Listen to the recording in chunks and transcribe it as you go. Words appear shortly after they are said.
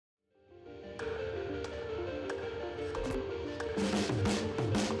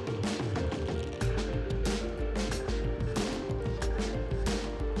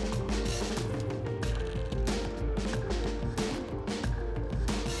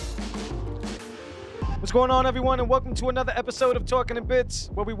What's going on, everyone, and welcome to another episode of Talking in Bits,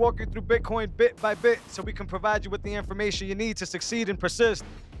 where we walk you through Bitcoin bit by bit so we can provide you with the information you need to succeed and persist.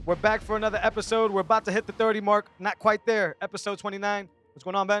 We're back for another episode. We're about to hit the 30 mark. Not quite there. Episode 29. What's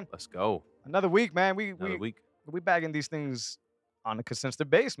going on, Ben? Let's go. Another week, man. Another week. We bagging these things on a consistent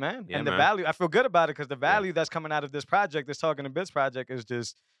base, man. Yeah, and the man. value, I feel good about it because the value that's coming out of this project, this Talking in Bits project, is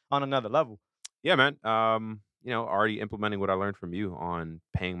just on another level. Yeah, man. Already implementing what I learned from you on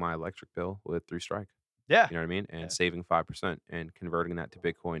paying my electric bill with 3Strike. Yeah. You know what I mean? And Yeah. saving 5% and converting that to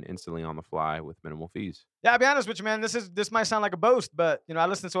Bitcoin instantly on the fly with minimal fees. Yeah, I'll be honest with you, man. This might sound like a boast, but I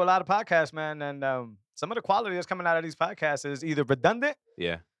listen to a lot of podcasts, man, and some of the quality that's coming out of these podcasts is either redundant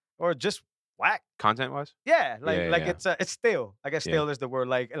Yeah. or just whack. Content wise? Yeah, Yeah. it's stale. I guess Yeah. stale is the word.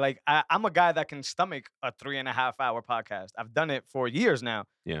 I'm a guy that can stomach a 3.5 hour podcast. I've done it for years now.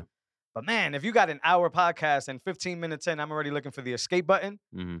 Yeah. But man, if you got an hour podcast and 15 minutes in, I'm already looking for the escape button.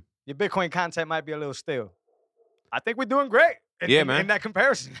 Mm-hmm. Your Bitcoin content might be a little stale. I think we're doing great. Yeah, man. In that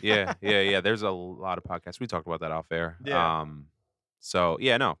comparison. Yeah. There's a lot of podcasts. We talked about that off air. Yeah.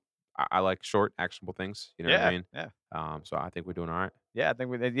 I like short, actionable things. You know what I mean? Yeah. So I think we're doing all right. Yeah, I think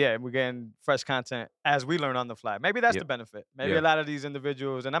we're getting fresh content as we learn on the fly. Maybe that's the Yep. benefit. Maybe Yeah. a lot of these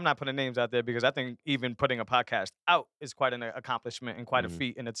individuals, and I'm not putting names out there because I think even putting a podcast out is quite an accomplishment and quite a Mhm.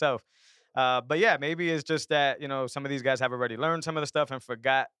 feat in itself. But yeah, maybe it's just that, some of these guys have already learned some of the stuff and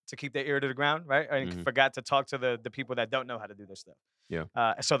forgot to keep their ear to the ground, right? And Mhm. forgot to talk to the people that don't know how to do this stuff. Yeah.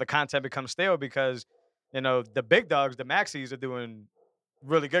 So the content becomes stale because, the big dogs, the maxis, are doing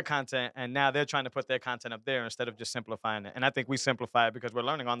really good content, and now they're trying to put their content up there instead of just simplifying it. And I think we simplify it because we're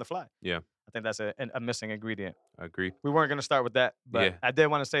learning on the fly. Yeah. I think that's a missing ingredient. Agreed. We weren't going to start with that, but Yeah. I did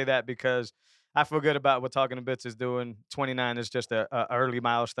want to say that because I feel good about what Talking to Bits is doing. 29 is just a early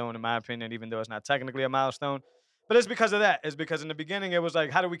milestone, in my opinion, even though it's not technically a milestone. But it's because of that. It's because in the beginning, it was like,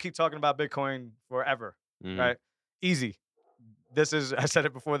 how do we keep talking about Bitcoin forever, Mhm. right? Easy. This is, I said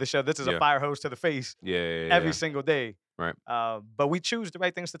it before the show, this is a Yeah. fire hose to the face Yeah. every single day. Right. But we choose the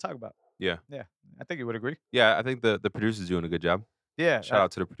right things to talk about. Yeah. Yeah. I think you would agree. Yeah, I think the producer's doing a good job. Yeah. Shout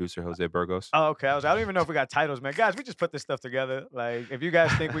out to the producer, Jose Burgos. Oh, okay. I don't even know if we got titles, man. Guys, we just put this stuff together. Like, if you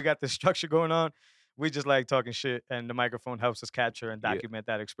guys think we got this structure going on, we just like talking shit, and the microphone helps us capture and Yeah. document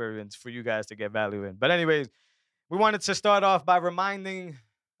that experience for you guys to get value in. But anyways, we wanted to start off by reminding,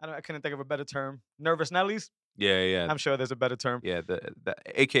 I couldn't think of a better term, nervous Nellies. Yeah. I'm sure there's a better term. Yeah, the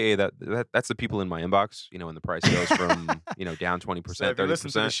AKA that's the people in my inbox, when the price goes from, down 20%, So if you listen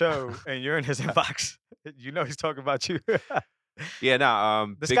to the 30%. show and you're in his inbox, he's talking about you. Yeah,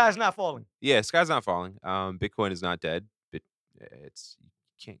 no, The sky's not falling. yeah, sky's not falling. Bitcoin is not dead. You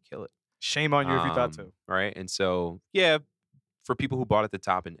can't kill it. Shame on you if you thought to. Right? And so, yeah, for people who bought at the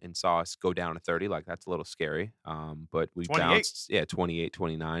top and saw us go down to 30, like that's a little scary. But we 28. bounced, 28,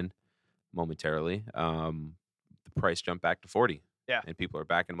 29 momentarily. The price jumped back to 40. Yeah. And people are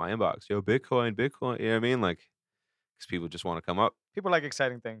back in my inbox. Yo, Bitcoin. You know what I mean? Like, because people just want to come up. People like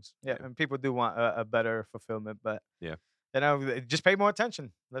exciting things. Yeah. Yeah. And people do want a better fulfillment. But, Yeah. Just pay more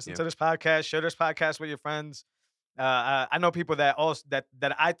attention. Listen Yeah. to this podcast. Share this podcast with your friends. I know people that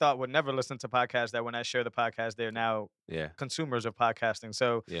I thought would never listen to podcasts that when I share the podcast, they're now Yeah. consumers of podcasting.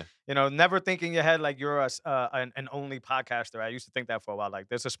 So, Yeah. never think in your head like you're an only podcaster. I used to think that for a while. Like,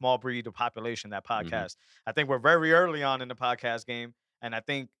 there's a small breed of population that Mm-hmm. podcast. I think we're very early on in the podcast game. And I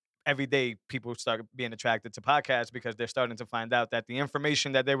think every day people start being attracted to podcasts because they're starting to find out that the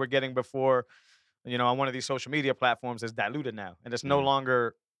information that they were getting before, on one of these social media platforms is diluted now. And it's no Mhm.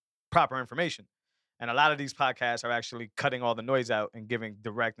 longer proper information. And a lot of these podcasts are actually cutting all the noise out and giving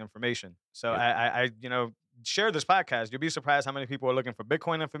direct information. So Yep. I share this podcast. You'll be surprised how many people are looking for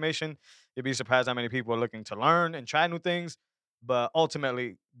Bitcoin information. You'll be surprised how many people are looking to learn and try new things. But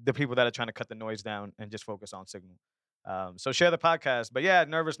ultimately, the people that are trying to cut the noise down and just focus on signal. So share the podcast. But yeah,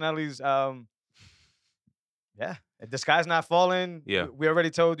 Nervous Nellies. Yeah, the sky's not falling. Yeah. We already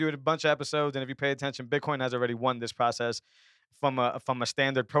told you in a bunch of episodes, and if you pay attention, Bitcoin has already won this process from a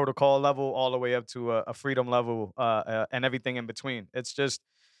standard protocol level all the way up to a freedom level and everything in between. It's just,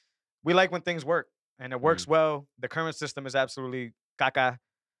 we like when things work, and it works well. The current system is absolutely caca.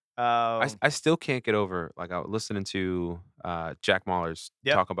 I still can't get over, like, I was listening to Jack Mallers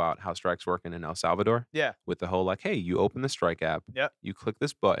Yep. talk about how Strike's working in El Salvador Yeah, with the whole, like, hey, you open the Strike app, Yep. you click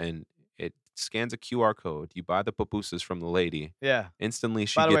this button, it scans a QR code, you buy the pupusas from the lady, yeah. instantly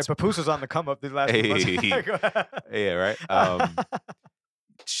she By the way, gets Papoose on the come up these last few months. Hey. Go ahead. yeah, right.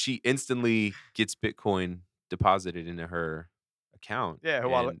 She instantly gets Bitcoin deposited into her account. Yeah, her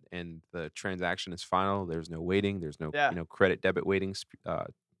wallet. And the transaction is final. There's no waiting. There's no Yeah. credit debit waiting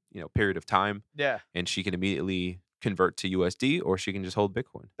period of time, Yeah, and she can immediately convert to USD, or she can just hold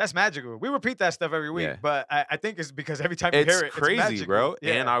Bitcoin. That's magical. We repeat that stuff every week, Yeah. but I think it's because every time you It's hear it, crazy, it's magical. bro.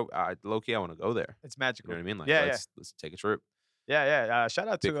 Yeah, And I low-key, I want to go there. it's You know magical. what I mean? Like, Yeah, let's take a trip. yeah. Shout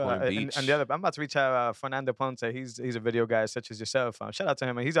out to Bitcoin and the Beach. other. I'm about to reach out Fernando Ponce. He's a video guy such as yourself. Shout out to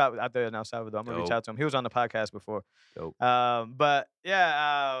him. He's out there in El Salvador. I'm gonna reach Dope. out to him. He was on the podcast before. Dope. But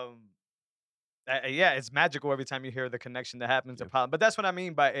yeah, yeah, it's magical every time you hear the connection that happens to Yeah. problem. But that's what I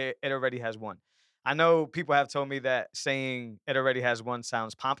mean by it already has won. I know people have told me that saying it already has won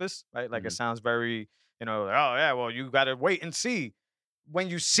sounds pompous, right? Like it Mhm. sounds very, like, oh yeah, well you got to wait and see. When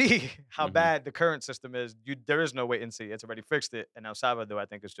you see how Mhm. bad the current system is, there is no wait and see. It's already fixed it, and El Salvador, I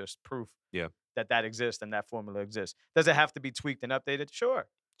think, is just proof Yeah. that exists and that formula exists. Does it have to be tweaked and updated? Sure,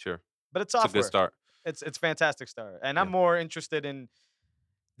 Sure. but it's It's a good software. start. It's fantastic start, and Yeah. I'm more interested in.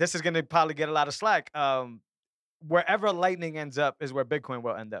 This is going to probably get a lot of slack. Wherever Lightning ends up is where Bitcoin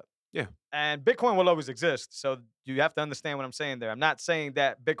will end up. Yeah. And Bitcoin will always exist. So you have to understand what I'm saying there. I'm not saying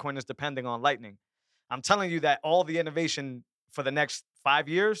that Bitcoin is depending on Lightning. I'm telling you that all the innovation for the next 5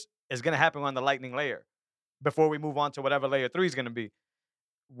 years is going to happen on the Lightning layer before we move on to whatever layer 3 is going to be.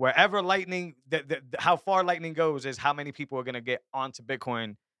 Wherever Lightning, how far Lightning goes is how many people are going to get onto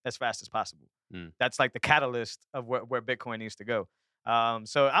Bitcoin as fast as possible. Mm. That's like the catalyst of where Bitcoin needs to go.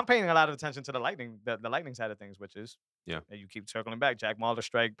 So I'm paying a lot of attention to the Lightning side of things, which is you keep circling back. Jack Mulder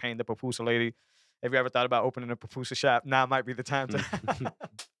strike, paying the pupusa lady. Have you ever thought about opening a pupusa shop? Now might be the time to.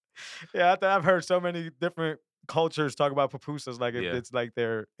 Yeah, I've heard so many different cultures talk about pupusas like it's like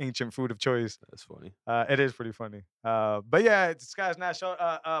their ancient food of choice. That's funny. It is pretty funny. But yeah, Sky's not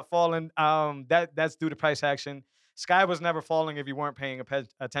falling. That's due to price action. Sky was never falling if you weren't paying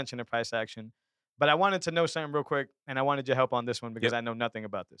attention to price action. But I wanted to know something real quick, and I wanted your help on this one because I know nothing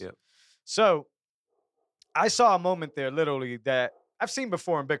about this. Yep. So I saw a moment there, literally, that I've seen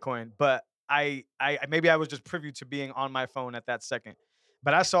before in Bitcoin, but I maybe I was just privy to being on my phone at that second.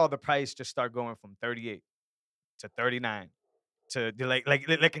 But I saw the price just start going from 38 to 39 to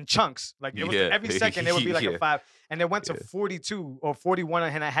like in chunks. Like it was every second it would be like a 5, and it went to 42 or 41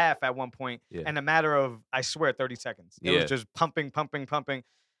 and a half at one point in a matter of, I swear, 30 seconds. It was just pumping.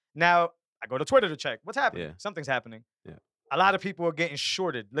 Now I go to Twitter to check what's happening. Yeah. Something's happening. Yeah. A lot of people are getting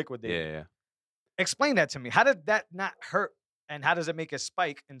shorted, liquidated. Yeah. Explain that to me. How did that not hurt, and how does it make a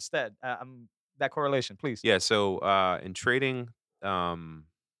spike instead? That correlation, please. Yeah. So in trading,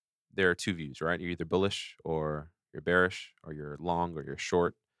 there are two views, right? You're either bullish or you're bearish, or you're long or you're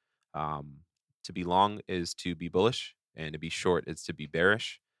short. To be long is to be bullish, and to be short is to be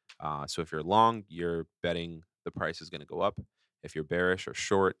bearish. So if you're long, you're betting the price is going to go up. If you're bearish or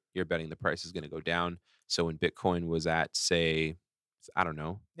short, you're betting the price is going to go down. So when Bitcoin was at, say, I don't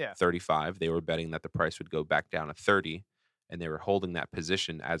know, 35, they were betting that the price would go back down to 30, and they were holding that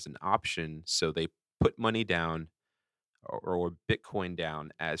position as an option. So they put money down or Bitcoin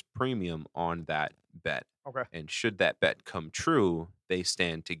down as premium on that bet. Okay. And should that bet come true, they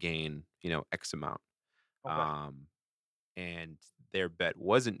stand to gain, X amount. Okay. And their bet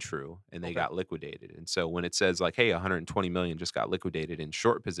wasn't true, and they Okay. got liquidated. And so when it says like, hey, 120 million just got liquidated in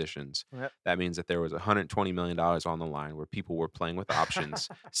short positions, that means that there was $120 million on the line where people were playing with options,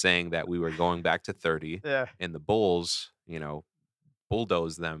 saying that we were going back to 30, and the bulls,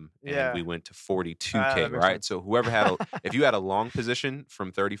 bulldoze them, and we went to 42K, right? sense. So whoever had if you had a long position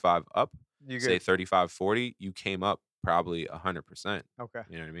from 35 up, say 35, 40, you came up probably 100%. Okay.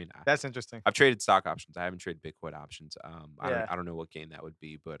 You know what I mean? That's interesting. I've traded stock options. I haven't traded Bitcoin options. Yeah. I don't know what gain that would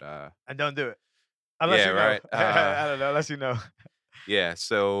be, but And don't do it. Unless you know. right. I don't know. Unless you know. Yeah.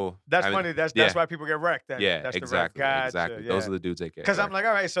 So That's funny. That's why people get wrecked. Then. Yeah, That's exactly. The wreck. Exactly. Gotcha, Those are the dudes that get. Because I'm like,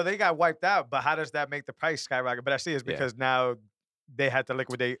 all right, so they got wiped out, but how does that make the price skyrocket? But I see it's because now they had to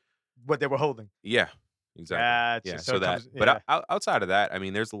liquidate what they were holding. Yeah. Exactly. Gotcha. Yeah. So So that, but outside of that, I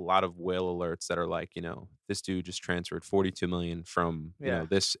mean, there's a lot of whale alerts that are like, this dude just transferred 42 million from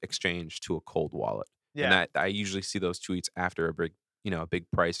this exchange to a cold wallet. Yeah. And that I usually see those tweets after a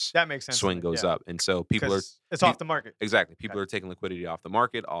big price that makes sense. swing goes up, and so people are it's off the market. Exactly. People are taking liquidity off the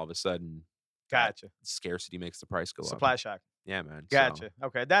market. All of a sudden, Gotcha. Scarcity makes the price go up. Supply shock. Yeah, man. Gotcha.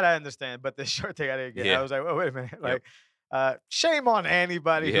 Okay, that I understand. But the short thing I didn't get, Yeah. I was like, oh, wait a minute. Like, shame on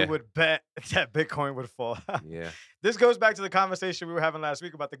anybody who would bet that Bitcoin would fall. Yeah. This goes back to the conversation we were having last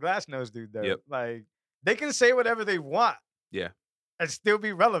week about the Glassnode dude, though. Yep. Like, they can say whatever they want. Yeah. And still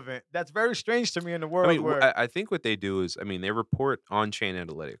be relevant. That's very strange to me in the world I mean, where I think what they do is, they report on-chain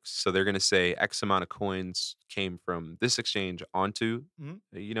analytics. So they're going to say X amount of coins came from this exchange onto, an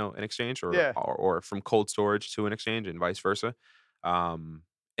exchange, or from cold storage to an exchange, and vice versa. And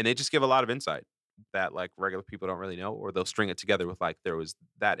they just give a lot of insight. that like regular people don't really know, or they'll string it together with like there was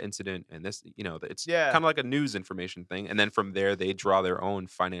that incident and this, it's Yeah, kind of like a news information thing, and then from there they draw their own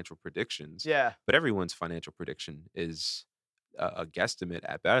financial predictions. yeah. But everyone's financial prediction is a guesstimate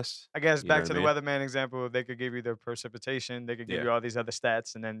at best. I guess You know back what to I the mean? weatherman example, they could give you the precipitation, they could give Yeah. you all these other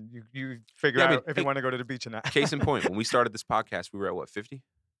stats, and then you figure Yeah. I mean, out if you hey, want to go to the beach or not. case in point, when we started this podcast, we were at what, 50?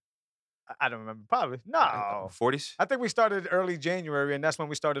 I don't remember. Probably no. 40s? I think we started early January, and that's when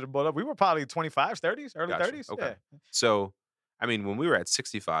we started to build up. We were probably 25s, 30s, early Gotcha. 30s. Okay. Yeah, So, I mean, when we were at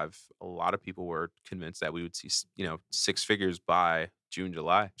 65, a lot of people were convinced that we would see, six figures by June,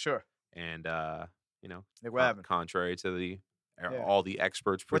 July. sure. And, Look what happened. contrary to Yeah. all the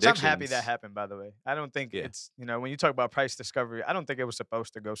experts' Which I'm predictions. happy that happened, by the way. I don't think Yeah. it's, when you talk about price discovery, I don't think it was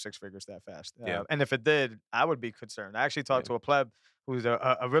supposed to go six figures that fast. Yeah. And if it did, I would be concerned. I actually talked Yeah. to a pleb who's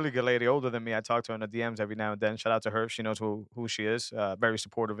a really good lady, older than me. I talk to her in the DMs every now and then. Shout out to her. She knows who she is. Very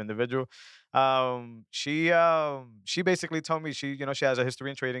supportive individual. She basically told me she has a history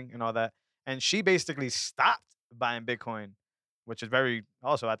in trading and all that. And she basically stopped buying Bitcoin, which is very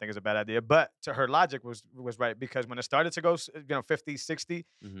also I think is a bad idea. But to her logic was right because when it started to go 50, 60,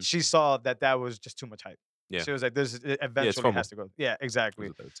 Mhm. she saw that was just too much hype. Yeah. She was like, "This eventually FOMO. has to go." Yeah, exactly.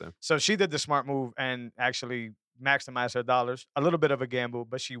 That's what I would say. So she did the smart move and actually maximized her dollars. A little bit of a gamble,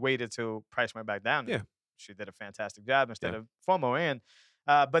 but she waited till price went back down. Yeah. She did a fantastic job instead Yeah. of FOMO. And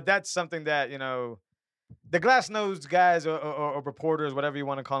but that's something that the glass-nosed guys or reporters, whatever you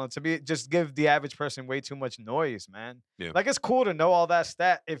want to call them, to be just give the average person way too much noise, man. Yeah. Like it's cool to know all that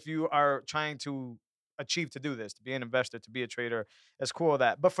stat if you are trying to achieve to do this, to be an investor, to be a trader. It's cool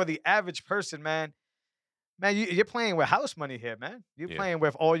that. But for the average person, man, you're playing with house money here, man. You're Yeah. playing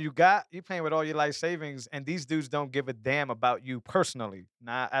with all you got. You're playing with all your life savings, and these dudes don't give a damn about you personally,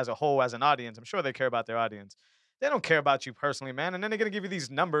 not as a whole, as an audience. I'm sure they care about their audience. They don't care about you personally, man. And then they're gonna give you these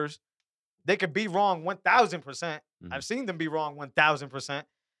numbers. They could be wrong 1,000%. Mhm. I've seen them be wrong 1,000%.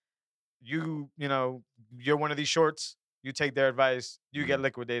 You're one of these shorts. You take their advice. You get Mhm.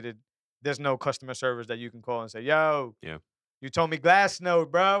 liquidated. There's no customer service that you can call and say, "Yo, Yeah. you told me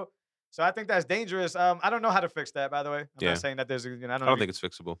Glassnode, bro." So I think that's dangerous. I don't know how to fix that, by the way. I'm Yeah. not saying that there's, I don't I know. don't think it's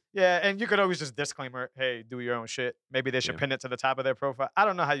fixable. Yeah, and you could always just disclaimer, hey, do your own shit. Maybe they should Yeah. pin it to the top of their profile. I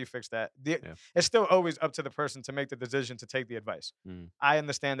don't know how you fix that. Yeah. It's still always up to the person to make the decision to take the advice. Mhm. I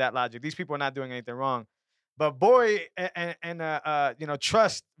understand that logic. These people are not doing anything wrong. But boy,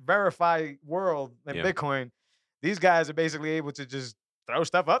 trust, verify world and Yeah. Bitcoin, these guys are basically able to just throw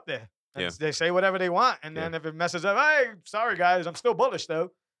stuff up there. And Yeah. they say whatever they want. And Yeah. then if it messes up, hey, sorry guys, I'm still bullish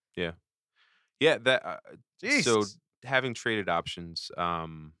though. Yeah. That. So Jesus. having traded options,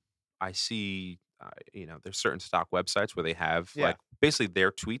 I see. There's certain stock websites where they have Yeah. like basically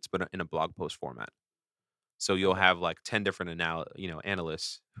their tweets, but in a blog post format. So you'll have like 10 different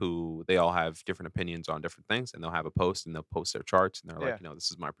analysts who they all have different opinions on different things, and they'll have a post and they'll post their charts and they're Yeah. like,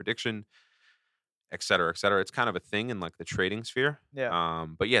 this is my prediction, et cetera, et cetera. It's kind of a thing in like the trading sphere. Yeah.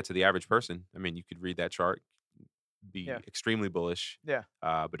 But yeah, to the average person, I mean, you could read that chart, be Yeah. extremely bullish. Yeah.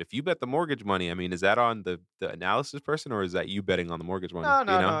 But if you bet the mortgage money, I mean, is that on the analysis person, or is that you betting on the mortgage money? No,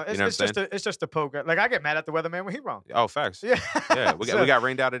 no, You know? no. You It's, know what I'm it's just saying? it's just a poker. Like I get mad at the weatherman when he wrong. Oh, facts. Yeah. Yeah, we So- got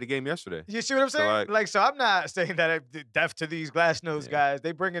rained out at a game yesterday. You see what I'm So, saying? like- So I'm not saying that deaf to these glass nose Yeah. guys.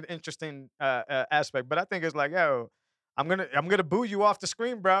 They bring an interesting aspect, but I think it's like, yo, I'm gonna boo you off the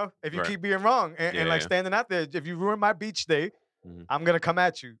screen, bro, if you Right. keep being wrong and, Yeah, and like yeah. standing out there. If you ruin my beach day, Mhm. I'm gonna come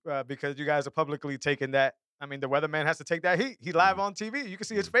at you because you guys are publicly taking that. I mean, the weatherman has to take that heat. He live Mhm. on TV. You can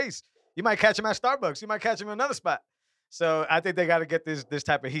see his face. You might catch him at Starbucks. You might catch him in another spot. So I think they got to get this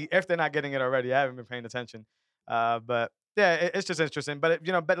type of heat if they're not getting it already. I haven't been paying attention, but yeah, it's just interesting. But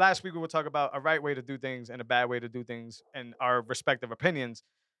but last week we were talking about a right way to do things and a bad way to do things and our respective opinions.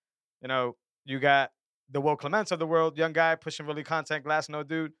 You got the Will Clements of the world, young guy pushing really content, glass no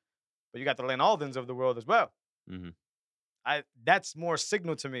dude, but you got the Lynn Aldens of the world as well. Mhm. That's more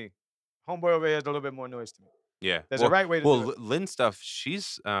signal to me. Homeboy over here is a little bit more noise to me. Yeah. There's a right way to do it. Lynn stuff,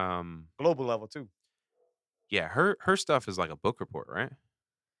 she's Global level too. yeah, her stuff is like a book report, right?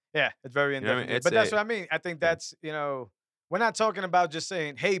 Yeah, it's very in You know what I depth. mean? It's But that's a- what I mean. I think yeah. that's we're not talking about just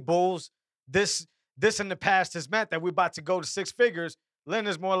saying, "Hey, bulls, this in the past has meant that we're about to go to six figures." Lynn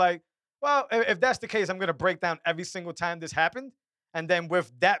is more like, well, if that's the case, I'm going to break down every single time this happened, and then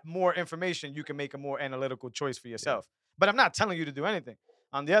with that more information, you can make a more analytical choice for yourself. But I'm not telling you to do anything.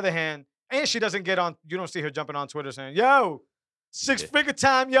 On the other hand, and she doesn't get on. You don't see her jumping on Twitter saying, "Yo, six-figure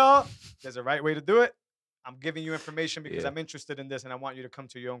time, y'all." There's a right way to do it. I'm giving you information because Yeah. I'm interested in this and I want you to come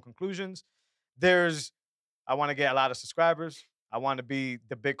to your own conclusions. I want to get a lot of subscribers. I want to be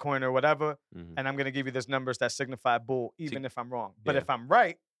the Bitcoin or whatever. Mhm. And I'm going to give you these numbers that signify bull, even if I'm wrong. But Yeah. if I'm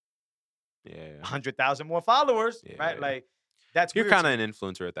right, Yeah, yeah. 100,000 more followers, Yeah, right? yeah. Like that's You're weird to kinda me. an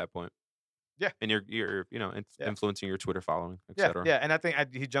influencer at that point. Yeah, And you're, yeah. influencing your Twitter following, Yeah, etcetera. yeah, and I think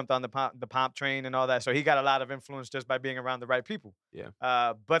he jumped on the pomp train and all that, so he got a lot of influence just by being around the right people. Yeah,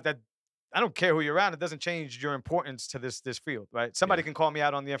 But that I don't care who you're around; it doesn't change your importance to this field, right? Somebody yeah, can call me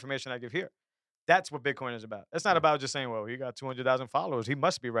out on the information I give here. That's what Bitcoin is about. It's not yeah. about just saying, "Well, he got 200,000 followers; he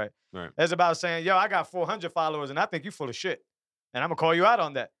must be right." Right. It's about saying, "Yo, I got 400 followers, and I think you full of shit, and I'm gonna call you out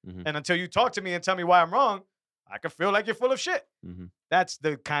on that." Mhm, And until you talk to me and tell me why I'm wrong, I can feel like you're full of shit. mhm. That's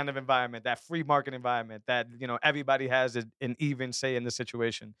the kind of environment, that free market environment that everybody has an even say in the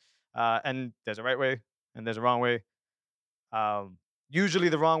situation. And there's a right way and there's a wrong way. Usually,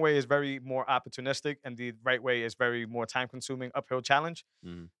 the wrong way is very more opportunistic, and the right way is very more time consuming, uphill challenge.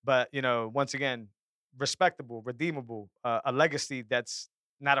 Mhm. But once again, respectable, redeemable, a legacy that's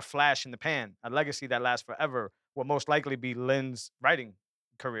not a flash in the pan, a legacy that lasts forever will most likely be Lynn's writing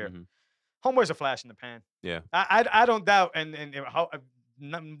career. Mhm. Homeboy's a flash in the pan. Yeah. I don't doubt, and how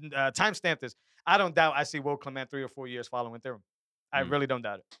timestamp this. I don't doubt I see Will Clement 3 or 4 years following Ethereum. I Mm. really don't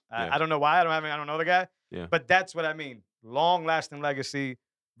doubt it. Yeah. I don't know why. I don't know the guy, Yeah. but that's what I mean. Long lasting legacy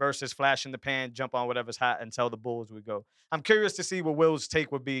versus flash in the pan, jump on whatever's hot and tell the bulls we go. I'm curious to see what Will's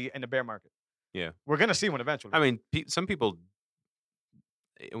take would be in the bear market. Yeah. We're gonna see one eventually. I mean, some people,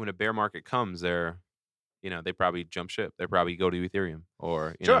 when a bear market comes, they probably jump ship. They probably go to Ethereum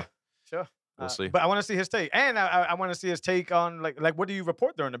or, Sure, sure. we'll see. But I want to see his take, and I want to see his take on like what do you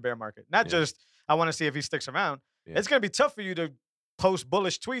report during the bear market? Not Yeah. just I want to see if he sticks around. Yeah. It's gonna be tough for you to post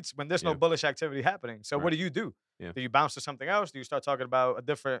bullish tweets when there's no Yeah. bullish activity happening. So what Right. do you do? Yeah. Do you bounce to something else? Do you start talking about a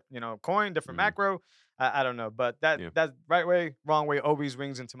different coin, different Mhm. macro? I don't know, but that Yeah. that right way, wrong way always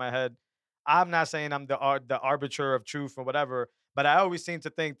rings into my head. I'm not saying I'm the arbiter of truth or whatever, but I always seem to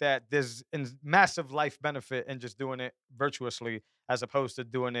think that there's massive life benefit in just doing it virtuously as opposed to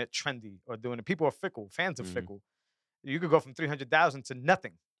doing it trendy or doing it. People are fickle, fans are Mhm. fickle. You could go from 300,000 to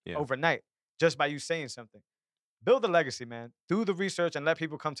nothing Yeah. overnight just by you saying something. Build a legacy, man. Do the research and let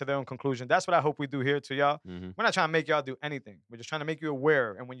people come to their own conclusion. That's what I hope we do here to y'all. Mhm. We're not trying to make y'all do anything. We're just trying to make you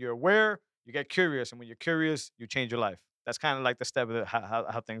aware. And when you're aware, you get curious. And when you're curious, you change your life. That's kind of like the step of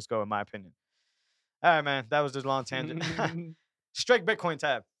how things go, in my opinion. All right, man. That was just a long tangent. Strike Bitcoin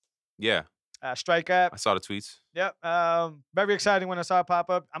tab. Yeah. Strike app. I saw the tweets. Yep. Very exciting when I saw it pop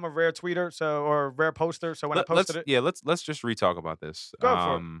up. I'm a rare tweeter, or rare poster. So when I posted it, Let's just re-talk about this. Go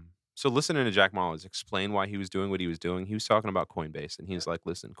for it. So listening to Jack Mallers explain why he was doing what he was doing, he was talking about Coinbase, and he's like,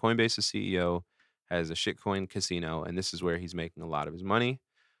 "Listen, Coinbase's CEO has a shitcoin casino, and this is where he's making a lot of his money.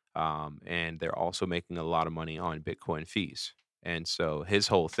 And they're also making a lot of money on Bitcoin fees. And so his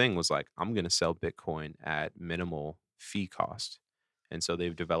whole thing was like, I'm going to sell Bitcoin at minimal fee cost. And so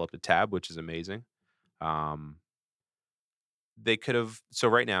they've developed a tab, which is amazing. Um, they could have. So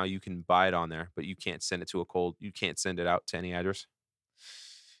right now you can buy it on there, but you can't send it to you can't send it out to any address.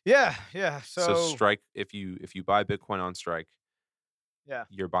 yeah. So So Strike, if you buy Bitcoin on Strike, yeah.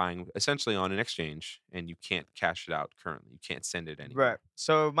 you're buying essentially on an exchange, and you can't cash it out currently. You can't send it anywhere. Right.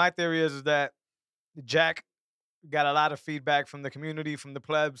 So my theory is that Jack got a lot of feedback from the community, from the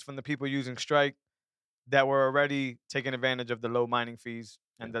plebs, from the people using Strike that were already taking advantage of the low mining fees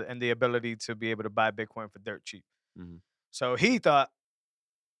and the ability to be able to buy Bitcoin for dirt cheap. Hmm. So he thought,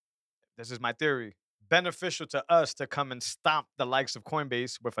 this is my theory, beneficial to us to come and stomp the likes of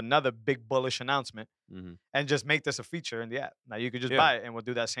Coinbase with another big bullish announcement Hmm. and just make this a feature in the app. Now you could just Yeah. buy it and we'll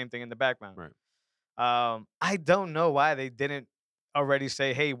do that same thing in the background. Right. I don't know why they didn't already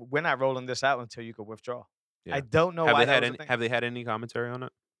say, hey, we're not rolling this out until you could withdraw. Yeah. I don't know Have why they that had was a any? thing. Have they had any commentary on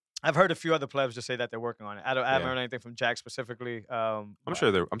it? I've heard a few other plebs just say that they're working on it. I haven't Yeah. heard anything from Jack specifically. I'm but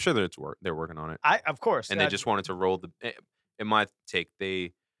sure they're working on it, of course. and they just wanted to roll the. In my take,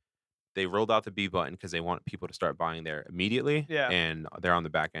 they rolled out the B button because they want people to start buying there immediately. Yeah. And they're on the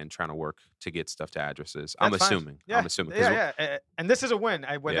back end trying to work to get stuff to addresses. I'm That's fine. assuming. Yeah. I'm assuming. 'Cause Yeah. And this is a win.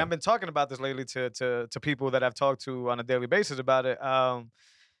 When Yeah. I've been talking about this lately to people that I've talked to on a daily basis about it,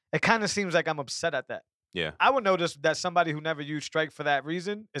 it kind of seems like I'm upset at that. Yeah. I would notice that somebody who never used Strike for that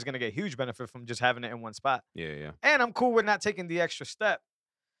reason is going to get huge benefit from just having it in one spot. Yeah. And I'm cool with not taking the extra step.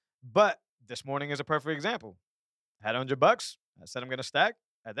 But this morning is a perfect example. I had $100. I said I'm going to stack.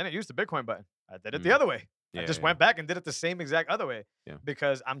 And then it used the Bitcoin button. I did it the other way. Yeah. I just went back and did it the same exact other way. Yeah.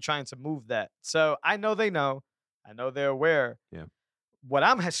 Because I'm trying to move that. So I know they know. I know they're aware. Yeah. What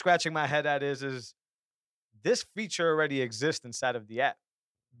I'm scratching my head at is this feature already exists inside of the app,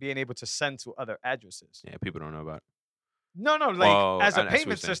 being able to send to other addresses. Yeah. People don't know about it. No, like Oh, as a I see what you're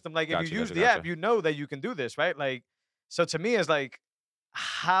payment saying. system, like if Gotcha, you use gotcha, the app, gotcha. you know that you can do this, right? Like, so to me, it's like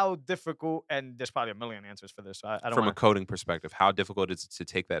how difficult, and there's probably a million answers for this. So I don't From a want to. coding perspective, how difficult is it to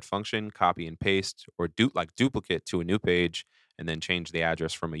take that function, copy and paste, or duplicate to a new page, and then change the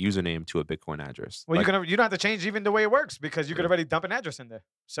address from a username to a Bitcoin address? Well, Like, you don't have to change even the way it works because you could yeah, already dump an address in there.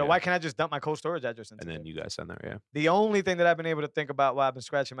 So yeah, why can't I just dump my cold storage address into and there? then you guys send there, yeah, The only thing that I've been able to think about while I've been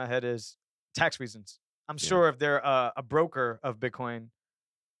scratching my head is tax reasons. I'm yeah, sure if they're a broker of Bitcoin,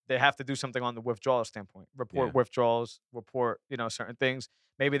 they have to do something on the withdrawal standpoint, yeah, report withdrawals, report, certain things.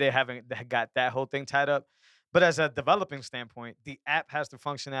 Maybe they got that whole thing tied up. But as a developing standpoint, the app has the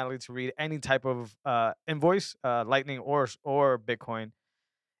functionality to read any type of invoice, Lightning or Bitcoin.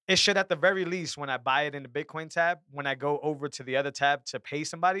 It should, at the very least, when I buy it in the Bitcoin tab, when I go over to the other tab to pay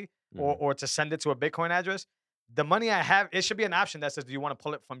somebody or mhm, or to send it to a Bitcoin address, the money I have, it should be an option that says, "Do you want to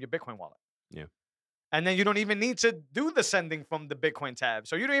pull it from your Bitcoin wallet?" yeah, And then you don't even need to do the sending from the Bitcoin tab.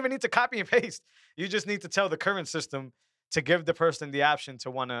 So you don't even need to copy and paste. You just need to tell the current system to give the person the option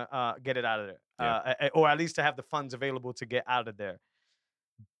to want to get it out of there, yeah, or at least to have the funds available to get out of there.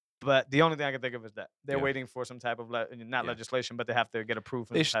 But the only thing I can think of is that they're yeah, waiting for some type of not yeah. legislation, but they have to get approved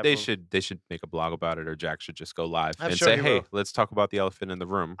from some type They of. should they should make a blog about it, or Jack should just go live I'm and sure say, he "Hey, will. let's talk about the elephant in the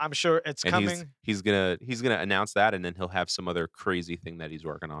room." I'm sure it's And coming. he's gonna announce that, and then he'll have some other crazy thing that he's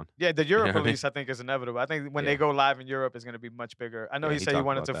working on. Yeah, the You know Europe what I mean? release I think is inevitable. I think when they Yeah, go live in Europe, it's going to be much bigger. I know yeah, he he said he talked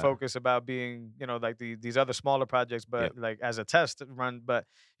wanted about to that. focus about being, like these other smaller projects, Yep. but like as a test run. But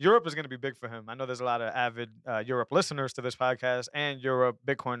Europe is going to be big for him. I know there's a lot of avid Europe listeners to this podcast and Europe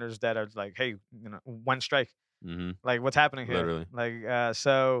Bitcoiners that are like, hey, one strike, Mhm. like what's happening here, Literally. like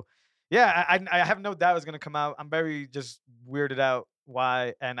so. Yeah, I have no doubt it's going to come out. I'm very just weirded out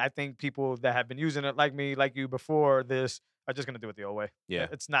why, and I think people that have been using it, like me, like you, before this, are just going to do it the old way. Yeah.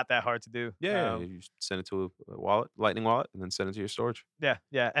 It's not that hard to do. Yeah, you just send it to a wallet, Lightning wallet, and then send it to your storage. Yeah,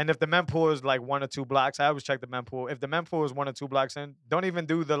 yeah. And if the mempool is like 1 or 2 blocks, I always check the mempool. If the mempool is 1 or 2 blocks in, don't even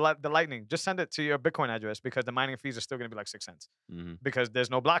do the lightning. Just send it to your Bitcoin address because the mining fees are still gonna be like 6 cents Mhm. because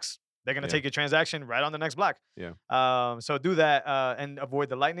there's no blocks. They're gonna Yeah, take your transaction right on the next block. yeah, So do that and avoid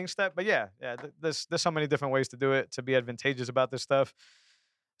the lightning step. But yeah, yeah. There's so many different ways to do it to be advantageous about this stuff.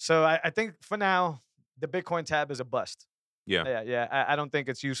 So I think for now the Bitcoin tab is a bust. yeah. Yeah, yeah. I don't think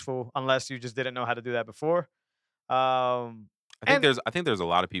it's useful unless you just didn't know how to do that before. Um, and I think there's a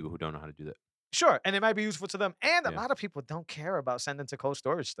lot of people who don't know how to do that. Sure, and it might be useful to them, and a Yeah. lot of people don't care about sending to cold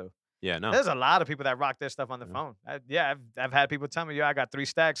storage still. Yeah, no. There's a lot of people that rock their stuff on the Yeah. phone. I've had people tell me, "Yo, I got 3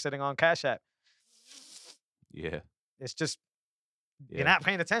 stacks sitting on Cash App." Yeah, It's just you're yeah, not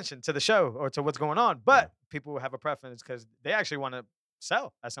paying attention to the show or to what's going on, yeah. but people have a preference because they actually wanna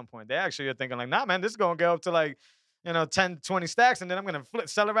sell at some point. They actually are thinking like, "Nah, man, this is gonna go up to like, 10, 20 stacks, and then I'm gonna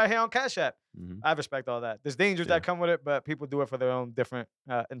sell it right here on Cash App." Mhm. I respect all that. There's dangers Yeah, that come with it, but people do it for their own different,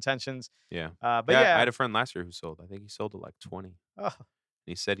 intentions. yeah. But Yeah, I yeah. had a friend last year who sold. I think he sold at like 20. Oh,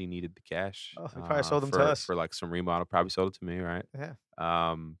 He said he needed the cash oh, he probably sold them to us. for like some remodel. Probably sold it to me, right? Yeah.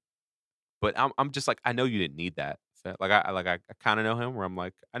 Um, but I'm just like, I know you didn't need that. I kind of know him where I'm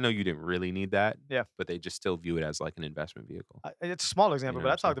like, I know you didn't really need that, Yeah. but they just still view it as like an investment vehicle. It's a small You example, know but what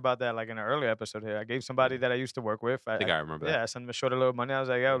I I'm saying? talked about that like in an earlier episode here. I gave somebody Yeah. that I used to work with. I think I remember that. Yeah, I sent them a short a little money. I was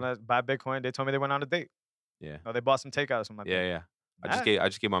like, yo, Yeah. let's buy Bitcoin. They told me they went on a date. Yeah. Or they bought some takeout or something like Yeah, that. yeah. Ah, I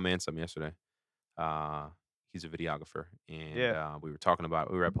just gave my man some yesterday. Uh, he's a videographer, and yeah. we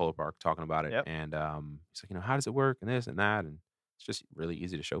were at Polo Park talking about it, Yep. and he's like, how does it work, and this and that, and it's just really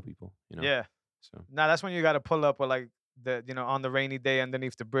easy to show people, Yeah. So Now that's when you got to pull up with like on the rainy day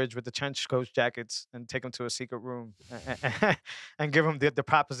underneath the bridge with the trench coat jackets and take them to a secret room and give them the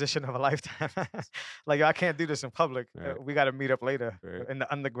proposition of a lifetime. Like, I can't do this in public. Right, We got to meet up later right, in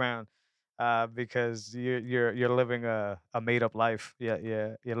the underground. Because you're living a made up life. Yeah,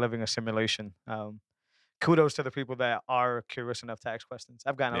 yeah, you're living a simulation. Kudos to the people that are curious enough to ask questions.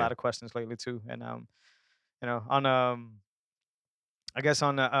 I've gotten a yeah, lot of questions lately too, and on I guess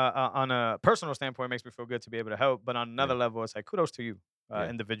on a personal standpoint, it makes me feel good to be able to help. But on yeah, another level, it's like kudos to you, yeah,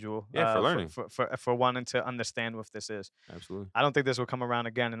 individual, yeah, for learning, for wanting to understand what this is. absolutely, I don't think this will come around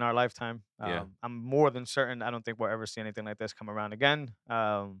again in our lifetime. yeah, I'm more than certain I don't think we'll ever see anything like this come around again.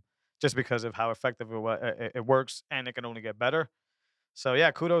 Just because of how effective it works, and it can only get better. So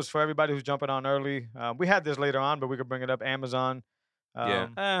yeah, kudos for everybody who's jumping on early. We had this later on, but we could bring it up. Amazon. yeah.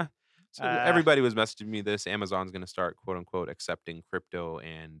 Um, So uh, everybody was messaging me this. Amazon's going to start quote unquote accepting crypto,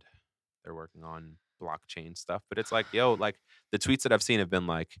 and they're working on blockchain stuff. But it's like, yo, like the tweets that I've seen have been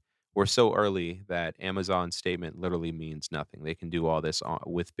like, we're so early that Amazon's statement literally means nothing. They can do all this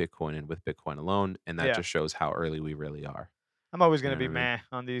with Bitcoin and with Bitcoin alone, and that yeah. just shows how early we really are. I'm always You gonna know be what I mean?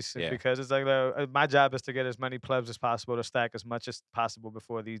 meh on these Yeah, because it's like my job is to get as many plebs as possible to stack as much as possible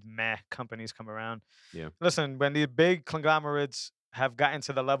before these meh companies come around. yeah, Listen, when these big conglomerates have gotten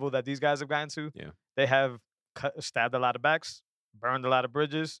to the level that these guys have gotten to, Yeah. they have stabbed a lot of backs, burned a lot of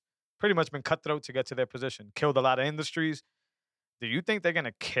bridges, pretty much been cutthroat to get to their position, killed a lot of industries. Do you think they're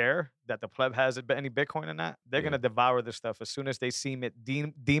gonna care that the pleb has any Bitcoin or not? They're Yeah. gonna devour this stuff as soon as they seem it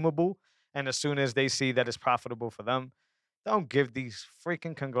deemable, and as soon as they see that it's profitable for them. Don't give these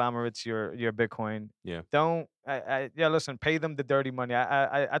freaking conglomerates your Bitcoin. Yeah. Don't yeah, listen, pay them the dirty money.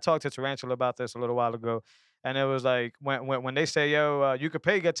 I talked to Tarantula about this a little while ago, and it was like when they say, yo, you could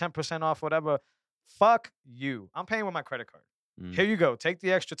pay, get 10% off, whatever. Fuck you. I'm paying with my credit card. Mm. Here you go. Take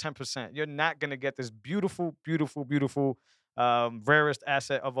the extra 10%. You're not gonna get this beautiful, beautiful, beautiful rarest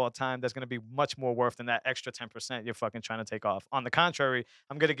asset of all time that's going to be much more worth than that extra 10% you're fucking trying to take off. On the contrary,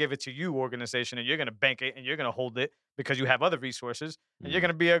 I'm going to give it to you, organization, and you're going to bank it and you're going to hold it because you have other resources and you're Mm. going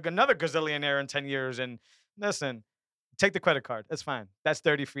to be another gazillionaire in 10 years. And listen, take the credit card. That's fine. That's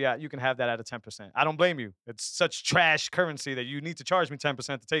 30 fiat. You can have that at a 10%. I don't blame you. It's such trash currency that you need to charge me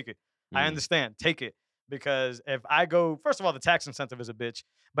 10% to take it. I Mm. understand. Take it. Because if I go, first of all, the tax incentive is a bitch.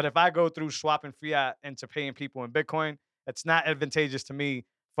 But if I go through swapping fiat into paying people in Bitcoin, it's not advantageous to me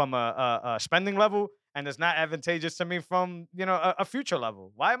from a spending level, and it's not advantageous to me from a future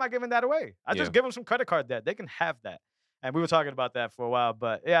level. Why am I giving that away? I Yeah. just give them some credit card debt. They can have that. And we were talking about that for a while.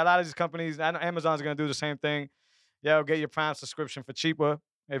 But yeah, a lot of these companies, I know Amazon's gonna do the same thing. Yo, get your Prime subscription for cheaper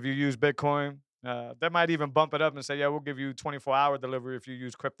if you use Bitcoin. They might even bump it up and say, yeah, we'll give you 24-hour delivery if you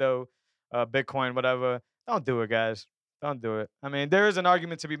use crypto, Bitcoin, whatever. Don't do it, guys. Don't do it. I mean, there is an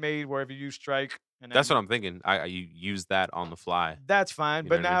argument to be made where if you use Strike and That's then what I'm thinking. You use that on the fly. that's fine. You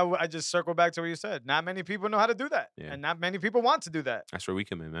know But what I mean? now I just circle back to what you said. Not many people know how to do that. Yeah. And not many people want to do that. That's where we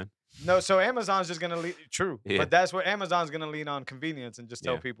come in, man. No, so Amazon's just gonna lean true. Yeah. But that's where Amazon's gonna lean on convenience and just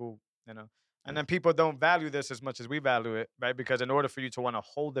tell Yeah. people. And Yeah. then people don't value this as much as we value it, right? Because in order for you to want to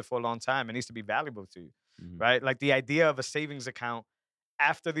hold it for a long time, it needs to be valuable to you, Mhm. right? Like the idea of a savings account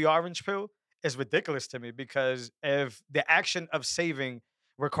after the orange pill is ridiculous to me because if the action of saving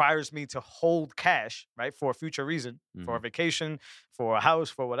requires me to hold cash, right, for a future reason, for a Mhm. vacation, for a house,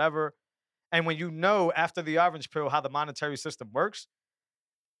 for whatever, and when you know after the orange pill how the monetary system works,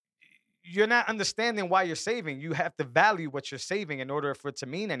 you're not understanding why you're saving. You have to value what you're saving in order for it to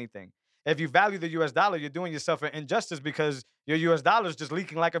mean anything. If you value the US dollar, you're doing yourself an injustice because your US dollar is just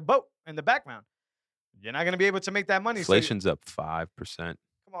leaking like a boat in the background. You're not going to be able to make that money. So Inflation's up 5%.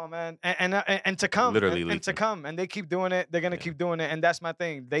 come on, man, and to come, Literally and to leaking. come, and they keep doing it. They're gonna Yeah. keep doing it, and that's my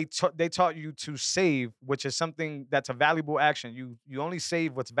thing. They taught you to save, which is something that's a valuable action. You only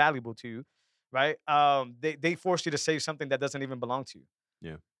save what's valuable to you, right? They force you to save something that doesn't even belong to you.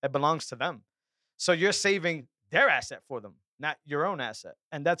 Yeah. It belongs to them. So you're saving their asset for them, not your own asset,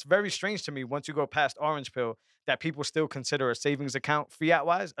 and that's very strange to me. Once you go past orange pill, that people still consider a savings account, fiat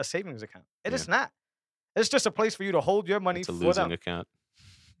wise, a savings account. It is Yeah. not. It's just a place for you to hold your money It's a for losing them. account.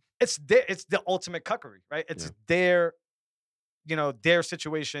 It's the ultimate cuckery, right? It's Yeah. their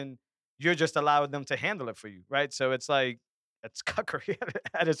situation. You're just allowing them to handle it for you, right? So it's like it's cuckery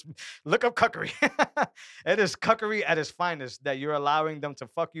at its look up cuckery. It is cuckery at its finest that you're allowing them to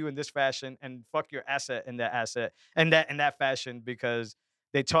fuck you in this fashion and fuck your asset in that asset and that in that fashion because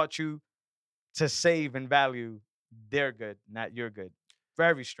they taught you to save and value their good, not your good.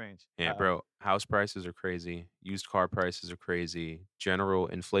 Very strange. Yeah, bro. House prices are crazy. Used car prices are crazy. General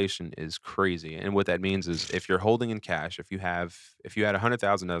inflation is crazy. And what that means is if you're holding in cash, if you had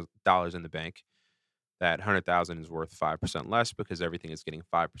 $100,000 in the bank, that 100,000 is worth 5% less because everything is getting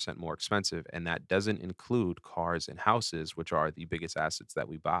 5% more expensive. And that doesn't include cars and houses, which are the biggest assets that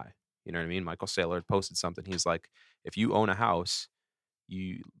we buy. You know what I mean? Michael Saylor posted something. He's like, if you own a house,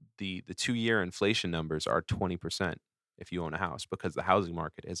 the 2-year inflation numbers are 20% if you own a house because the housing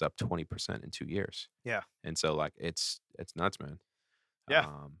market is up 20% in 2 years. Yeah. And so like it's nuts, man. Yeah.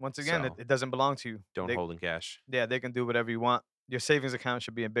 Once again, so it doesn't belong to you. don't They- hold in cash. Yeah, they can do whatever you want. Your savings account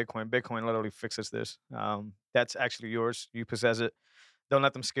should be in Bitcoin. Bitcoin literally fixes this. That's actually yours. You possess it. Don't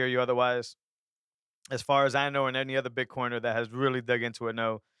let them scare you otherwise. As far as I know, and any other Bitcoiner that has really dug into it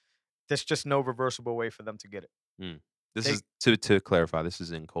know, there's just no reversible way for them to get it. This They- is to clarify, this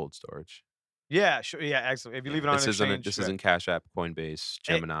is in cold storage. Yeah, sure. Yeah, actually. If you leave it on This an isn't exchange, this right. isn't Cash App, Coinbase, It-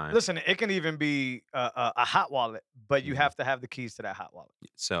 Gemini. listen, it can even be a hot wallet, but you Mhm. have to have the keys to that hot wallet.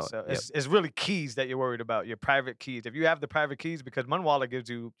 So, So yep. it's really keys that you're worried about, your private keys. If you have the private keys, because Mun Wallet gives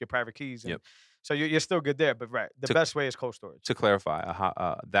you your private keys, and Yep. so you're still good there. But right, the To- best way is cold storage. to clarify,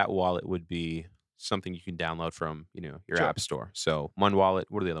 that wallet would be something you can download from your Sure. app store. So Mun Wallet.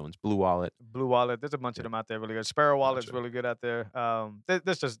 What are the other ones? Blue Wallet. Blue Wallet, there's a bunch Yeah. of them out there really good. Sparrow Wallet's Gotcha. really good out there.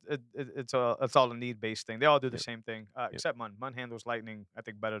 That's just it's all a need based thing. They all do the Yep. same thing, Yep. except Mun. Mun handles Lightning, I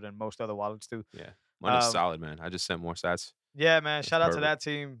think, better than most other wallets do. Yeah, Mun is Um, solid, man. I just sent more sats. Yeah, man. That's Shout out to perfect.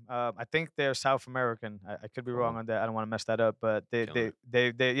 that team. I think they're South American. I could be wrong Oh, on that. I don't want to mess that up, but killing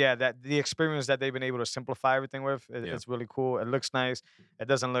it. yeah, that the experience that they've been able to simplify everything with, Yeah. it's really cool. It looks nice. It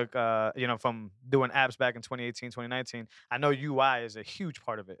doesn't look, from doing apps back in 2018, 2019. I know UI is a huge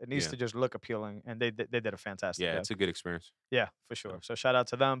part of it. It needs Yeah. to just look appealing, and they did a fantastic Yeah. job. It's a good experience. Yeah, for sure. So, So shout out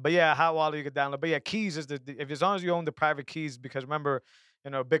to them. But yeah, hot wallet you could download. But yeah, keys is if as long as you own the private keys, because remember,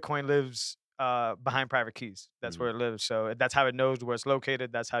 Bitcoin lives behind private keys. That's mhm. where it lives. So that's how it knows where it's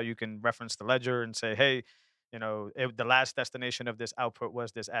located. That's how you can reference the ledger and say, hey, the last destination of this output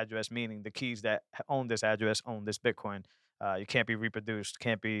was this address, meaning the keys that own this address own this Bitcoin. You can't be reproduced,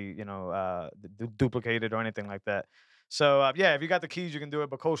 can't be duplicated or anything like that. So yeah, if you got the keys, you can do it.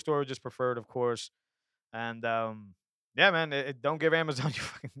 But cold storage is preferred, of course. And yeah, man, don't give Amazon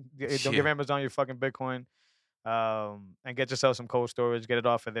your don't give Yeah. Amazon your fucking Bitcoin. And get yourself some cold storage. Get it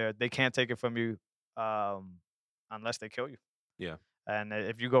off of there. They can't take it from you, um, unless they kill you. Yeah. And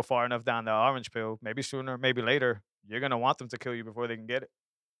if you go far enough down the orange pill, maybe sooner, maybe later, you're gonna want them to kill you before they can get it.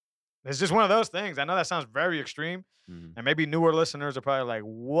 It's just one of those things. I know that sounds very extreme, Mhm. and maybe newer listeners are probably like,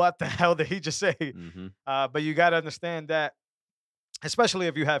 "What the hell did he just say?" Mhm. But you got to understand that, especially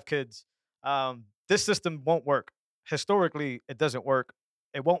if you have kids, this system won't work. Historically, it doesn't work.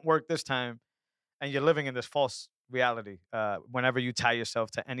 It won't work this time, and you're living in this false reality. Whenever you tie yourself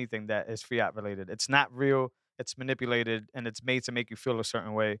to anything that is fiat related, it's not real. It's manipulated, and it's made to make you feel a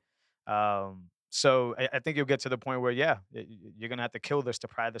certain way. So I think you'll get to the point where, yeah, you're gonna have to kill this to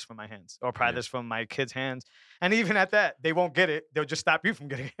pry this from my hands, or pry Yeah. this from my kids' hands. And even at that, they won't get it. They'll just stop you from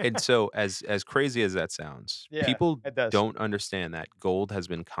getting it. And so, as crazy as that sounds, Yeah, people it does. don't understand that gold has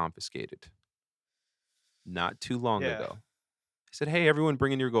been confiscated not too long Yeah, ago. They said, "Hey, everyone,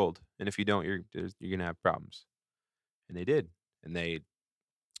 bring in your gold, and if you don't, you're gonna have problems." And they did, and you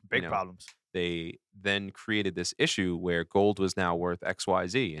big know, problems. they then created this issue where gold was now worth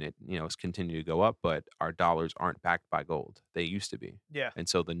XYZ, and it has continued to go up, but our dollars aren't backed by gold. They used to be, Yeah, and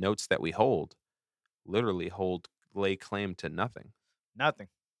so the notes that we hold literally lay claim to nothing. nothing.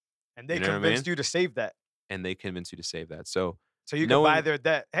 And they You know what I mean? convinced you to save that. And they convince you to save that. So So you could buy knowing their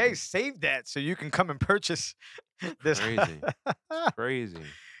debt. Hey, save that so you can come and purchase this. crazy, it's crazy.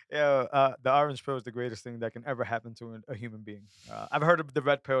 Yeah, the orange pill is the greatest thing that can ever happen to a human being. I've heard of the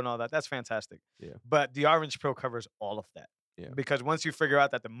red pill and all that. That's fantastic. Yeah, But the orange pill covers all of that. yeah, Because once you figure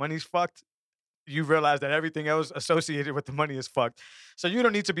out that the money's fucked, you realize that everything else associated with the money is fucked. So you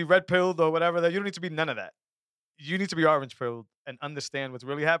don't need to be red pilled or whatever. That you don't need to be none of that. You need to be orange pilled and understand what's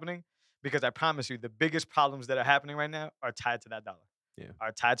really happening. Because I promise you, the biggest problems that are happening right now are tied to that dollar, yeah.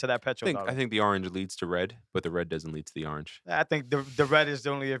 are tied to that I petrodollar. think the orange leads to red, but the red doesn't lead to the orange. I think the red is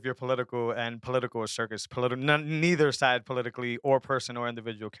only if you're political, and political is circus. Neither side politically or person or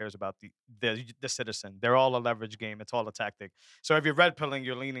individual cares about the citizen. They're all a leverage game. It's all a tactic. So if you're red pilling,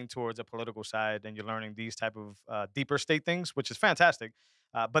 you're leaning towards a political side, and you're learning these type of deeper state things, which is fantastic.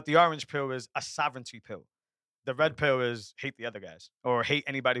 But the orange pill is a sovereignty pill. The Yeah, red pill is hate the other guys or hate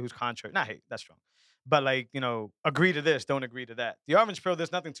anybody who's contrary. Not hate, that's strong. But like, agree to this, don't agree to that. The orange pill,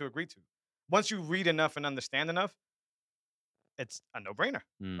 there's nothing to agree to. Once you read enough and understand enough, it's a no-brainer,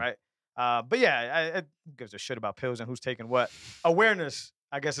 mm, right? But yeah, who gives a shit about pills and who's taking what? Awareness,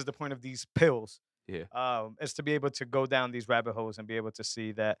 I guess, is the point of these pills. yeah, Is to be able to go down these rabbit holes and be able to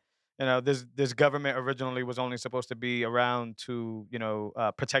see that this government originally was only supposed to be around to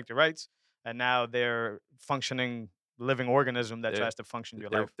protect your rights, and now they're functioning living organism that they're tries to function your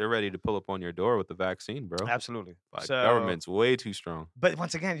they're life. they're ready to pull up on your door with the vaccine, bro. Absolutely. Like So government's way too strong. but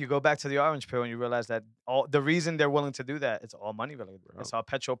once again, you go back to the orange pill and you realize that all the reason they're willing to do that, it's all money related. Bro. It's all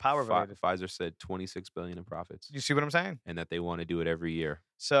petrol power related. Pfizer said 26 billion in profits, You see what I'm saying? and that they want to do it every year.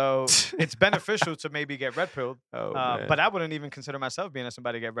 So it's beneficial to maybe get red pilled, Oh but man, I wouldn't even consider myself being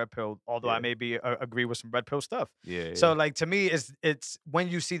somebody to get red pilled. Although I yeah, maybe agree with some red pill stuff. yeah, So yeah, like to me, it's when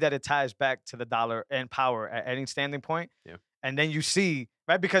you see that it ties back to the dollar and power at any standing point, yeah. and then you see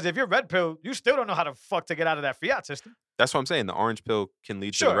right because if you're red pill, you still don't know how the fuck to get out of that fiat system. That's what I'm saying. The orange pill can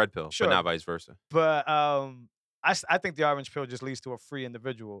lead to the Sure, red pill, but sure. not vice versa. But I think the orange pill just leads to a free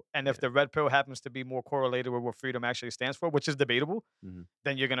individual. And if Yeah. the red pill happens to be more correlated with what freedom actually stands for, which is debatable, Mhm.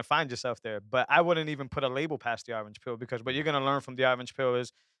 then you're gonna find yourself there. But I wouldn't even put a label past the orange pill because what you're gonna learn from the orange pill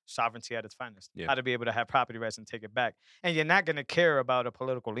is sovereignty at its finest. Yeah. How to be able to have property rights and take it back. And you're not gonna care about a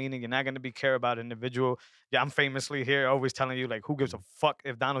political leaning. You're not gonna be care about an individual. Yeah, I'm famously here always telling you like who gives a fuck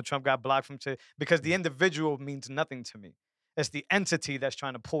if Donald Trump got blocked from because the individual means nothing to me. It's the entity that's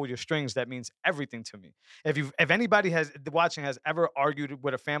trying to pull your strings that means everything to me. If anybody has watching has ever argued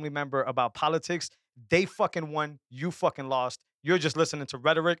with a family member about politics, they fucking won, you fucking lost. You're just listening to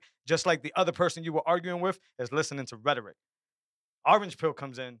rhetoric, just like the other person you were arguing with is listening to rhetoric. Orange pill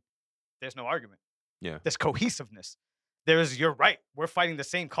comes in, there's no argument. Yeah. There's cohesiveness. There's you're right. We're fighting the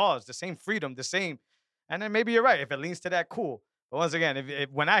same cause, the same freedom, the same. And then maybe you're right. If it leans to that, cool. But once again, if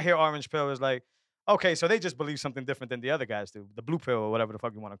when I hear orange pill, it's like, okay, so they just believe something different than the other guys do. The blue pill or whatever the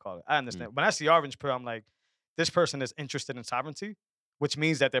fuck you want to call it. I Mm. understand. When I see orange pill, I'm like, this person is interested in sovereignty, which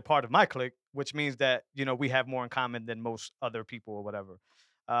means that they're part of my clique, which means that, we have more in common than most other people or whatever.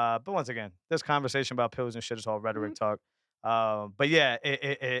 But once again, this conversation about pills and shit is all rhetoric talk. But yeah,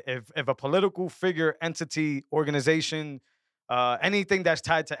 if a political figure, entity, organization, anything that's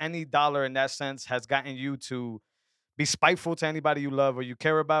tied to any dollar in that sense has gotten you to be spiteful to anybody you love or you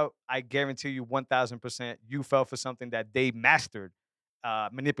care about, I guarantee you 1000% you fell for something that they mastered,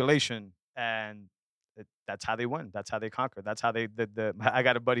 manipulation, and that's how they win. That's how they conquer. That's how I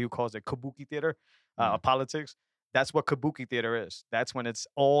got a buddy who calls it kabuki theater of politics. That's what kabuki theater is. That's when it's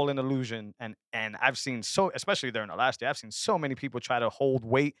all an illusion. And I've seen especially during the last year, I've seen so many people try to hold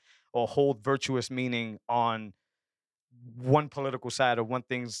weight or hold virtuous meaning on one political side or one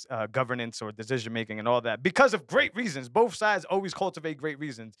thing's governance or decision making and all that because of great reasons. Both sides always cultivate great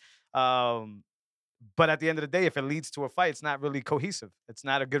reasons. But at the end of the day, if it leads to a fight, it's not really cohesive. It's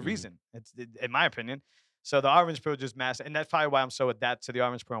not a good reason. In my opinion. So the orange pill just massive, and that's probably why I'm so adapted to the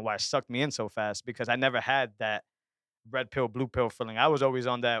orange pill and why it sucked me in so fast because I never had that red pill, blue pill feeling. I was always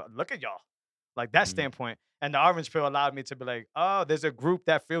on that. Look at y'all, like that standpoint. And the orange pill allowed me to be like, oh, there's a group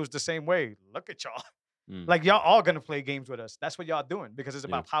that feels the same way. Look at y'all. Like y'all all gonna play games with us. That's what y'all doing because it's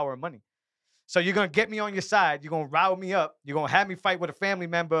about power and money. So you're gonna get me on your side. You're gonna rile me up. You're gonna have me fight with a family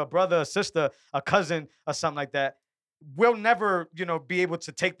member, a brother, a sister, a cousin, or something like that. We'll never, be able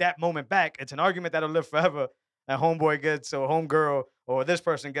to take that moment back. It's an argument that'll live forever. And homeboy gets or homegirl or this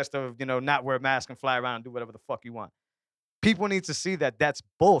person gets to, not wear a mask and fly around and do whatever the fuck you want. People need to see that that's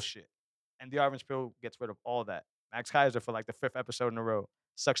bullshit. And the orange pill gets rid of all that. Max Kaiser for like the 5th episode in a row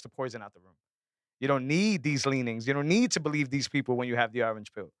sucks the poison out the room. You don't need these leanings. You don't need to believe these people when you have the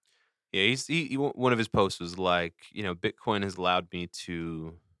orange pill. Yeah, one of his posts was like, Bitcoin has allowed me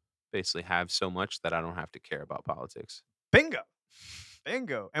to basically have so much that I don't have to care about politics. Bingo.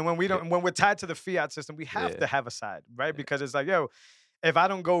 And when when we're tied to the fiat system, we have to have a side, right? Because it's like, yo, if I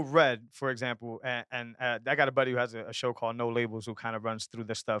don't go red, for example, and I got a buddy who has a show called No Labels who kind of runs through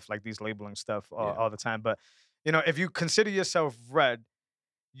this stuff, like these labeling stuff all the time. But, if you consider yourself red,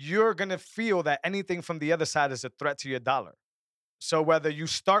 you're going to feel that anything from the other side is a threat to your dollar. So whether you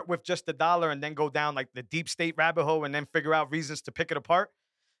start with just the dollar and then go down like the deep state rabbit hole and then figure out reasons to pick it apart,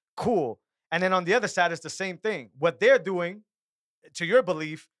 cool. And then on the other side, it's the same thing. What they're doing, to your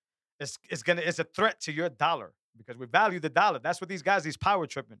belief, is a threat to your dollar because we value the dollar. That's what these power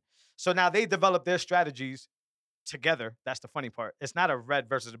tripping. So now they develop their strategies together. That's the funny part. It's not a red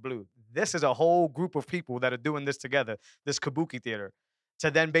versus a blue. This is a whole group of people that are doing this together, this kabuki theater, to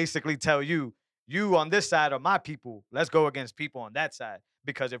then basically tell you on this side are my people. Let's go against people on that side.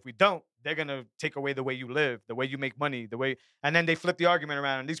 Because if we don't, they're going to take away the way you live, the way you make money, and then they flip the argument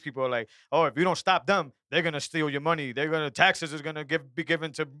around. And these people are like, oh, if you don't stop them, they're going to steal your money. Taxes is going to be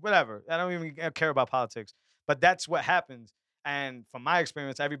given to whatever. I don't even care about politics. But that's what happens. And from my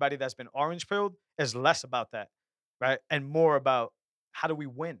experience, everybody that's been orange pilled is less about that, right? And more about how do we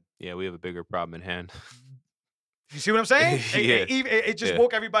win? Yeah, we have a bigger problem in hand. You see what I'm saying? Yeah. It just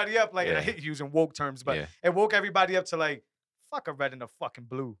woke everybody up. Like, and I hate using woke terms, but it woke everybody up to like, fuck a red and a fucking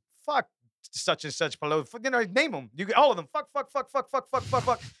blue. Fuck such and such below. Name them. You get all of them. Fuck.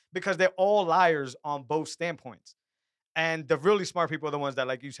 Because they're all liars on both standpoints. And the really smart people are the ones that,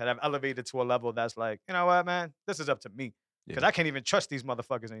 like you said, have elevated to a level that's like, you know what, man? This is up to me. Because I can't even trust these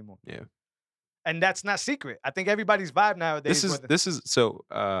motherfuckers anymore. Yeah. And that's not secret. I think everybody's vibe nowadays. This is so.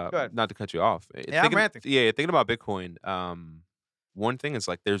 Not to cut you off. Yeah, I'm ranting. Yeah, thinking about Bitcoin. One thing is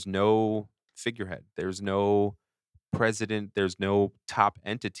like, there's no figurehead. There's no president. There's no top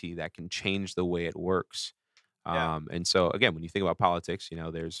entity that can change the way it works. And so again, when you think about politics,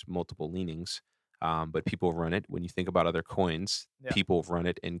 there's multiple leanings. But people run it. When you think about other coins, people run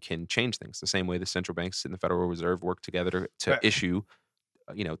it and can change things. The same way the central banks and the Federal Reserve work together to issue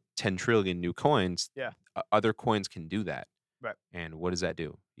 10 trillion new coins. Other coins can do that. Right. And what does that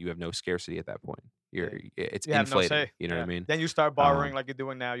do? You have no scarcity at that point. It's you inflated. No say. You know what I mean? Then you start borrowing like you're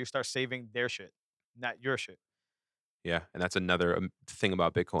doing now. You start saving their shit, not your shit. Yeah, and that's another thing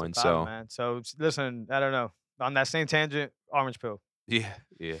about Bitcoin. Man. So listen, I don't know. On that same tangent, orange pill. Yeah.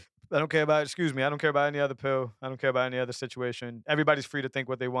 I don't care about. Excuse me. I don't care about any other pill. I don't care about any other situation. Everybody's free to think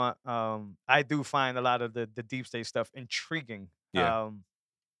what they want. I do find a lot of the deep state stuff intriguing. Yeah.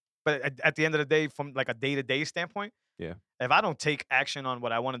 But at the end of the day, from like a day-to-day standpoint, Yeah. If I don't take action on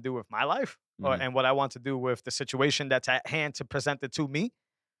what I want to do with my life Mhm. and what I want to do with the situation that's at hand to present it to me,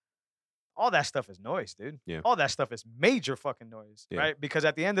 all that stuff is noise, dude. Yeah. All that stuff is major fucking noise, Yeah. right? Because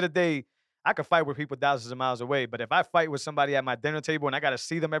at the end of the day, I could fight with people thousands of miles away, but if I fight with somebody at my dinner table and I got to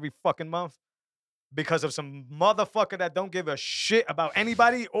see them every fucking month because of some motherfucker that don't give a shit about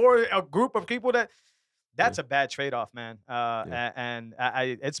anybody or a group of people Yeah. that's a bad trade-off, man. Yeah. And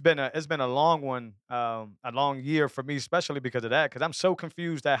it's been a long one, a long year for me, especially because of that. Because I'm so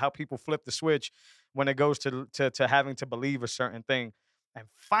confused at how people flip the switch when it goes to having to believe a certain thing. And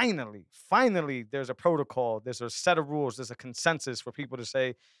finally, there's a protocol, there's a set of rules, there's a consensus for people to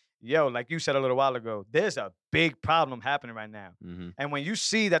say, "Yo," like you said a little while ago, there's a big problem happening right now. Mhm. And when you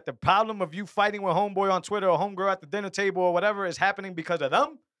see that the problem of you fighting with homeboy on Twitter or homegirl at the dinner table or whatever is happening because of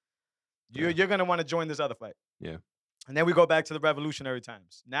them, you're, Yeah. you're going to want to join this other fight. Yeah. And then we go back to the revolutionary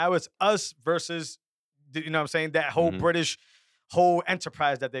times. Now it's us versus, you know what I'm saying, that whole Mhm. British whole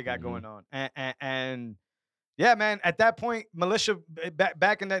enterprise that they got Mhm. going on. And yeah, man, at that point, militia,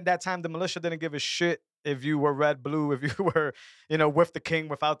 back in that time, the militia didn't give a shit if you were red, blue, if you were, with the king,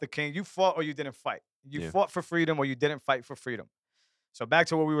 without the king. You fought or you didn't fight. You Yeah. fought for freedom or you didn't fight for freedom. So back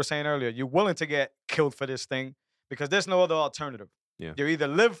to what we were saying earlier, you're willing to get killed for this thing because there's no other alternative. Yeah. You either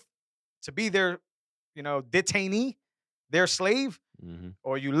live to be their, detainee, their slave, Mhm.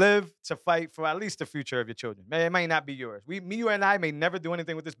 or you live to fight for at least the future of your children. It might not be yours. You and I may never do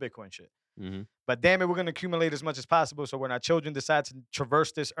anything with this Bitcoin shit. Mhm. But damn it, we're gonna accumulate as much as possible. So when our children decide to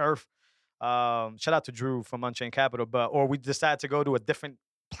traverse this earth, shout out to Drew from Unchained Capital, or we decide to go to a different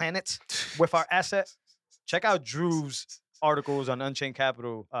planet with our asset, check out Drew's articles on Unchained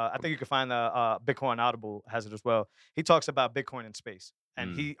Capital. I think you can find the Bitcoin Audible has it as well. He talks about Bitcoin in space,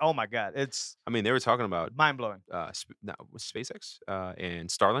 and Mm. oh my god, it's I mean, they were talking about mind blowing. SpaceX and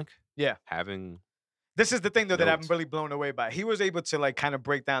Starlink Yeah. having This is the thing though that I'm nodes. really blown away by. He was able to like kind of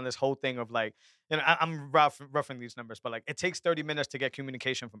break down this whole thing of like, I'm roughing these numbers, but like it takes 30 minutes to get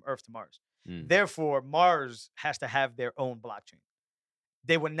communication from Earth to Mars. Mm. Therefore, Mars has to have their own blockchain.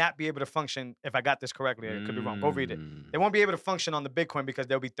 They would not be able to function, if I got this correctly, I could be wrong. Go read it. They Mm. won't be able to function on the Bitcoin because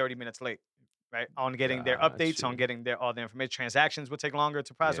they'll be 30 minutes late, right? On getting their updates, on Gotcha. getting all the information. Transactions would take longer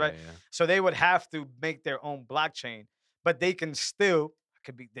to process, Yeah, right? yeah. So they would have to make their own blockchain, but they can still,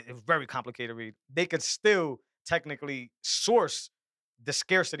 it's very complicated to read. They could still technically source the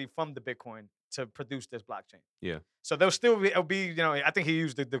scarcity from the Bitcoin to produce this blockchain. Yeah. So they'll still be, it'll be, I think he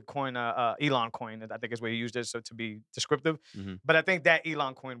used the coin, Elon coin. I think is where he used it, so to be descriptive. Mhm. But I think that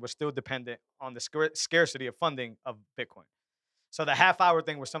Elon coin was still dependent on the scarcity of funding of Bitcoin. So the half-hour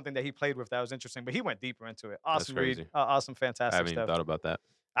thing was something that he played with that was interesting, but he went deeper into it. That's Awesome read, crazy. awesome, I fantastic haven't even stuff. thought about that.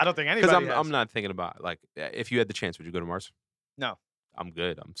 I don't think Because anybody I'm has. not thinking about like if you had the chance, would you go to Mars? No, I'm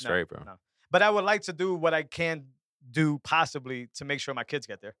good. I'm no, straight, bro. no. But I would like to do what I can do possibly to make sure my kids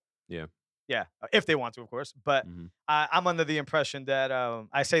get there. Yeah. Yeah, if they want to, of course. But Mhm. I'm under the impression that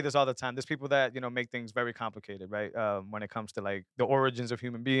I say this all the time. There's people that make things very complicated, right? When it comes to like the origins of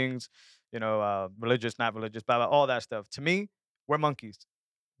human beings, religious, not religious, blah, blah, all that stuff. To me, we're monkeys.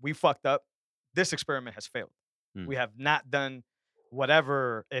 We fucked up. This experiment has failed. Mm. We have not done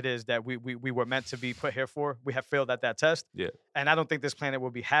whatever it is that we were meant to be put here for. We have failed at that test. Yeah. And I don't think this planet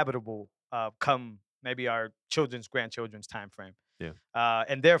will be habitable come maybe our children's grandchildren's time frame. Yeah.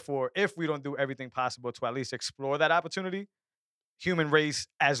 And therefore, if we don't do everything possible to at least explore that opportunity, human race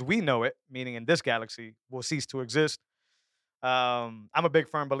as we know it, meaning in this galaxy, will cease to exist. I'm a big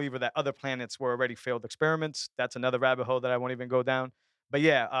firm believer that other planets were already failed experiments. That's another rabbit hole that I won't even go down. But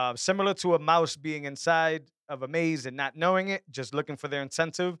yeah, similar to a mouse being inside of a maze and not knowing it, just looking for their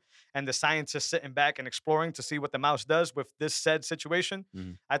incentive, and the scientists sitting back and exploring to see what the mouse does with this said situation.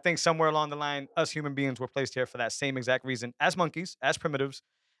 Mhm. I think somewhere along the line, us human beings were placed here for that same exact reason as monkeys, as primitives.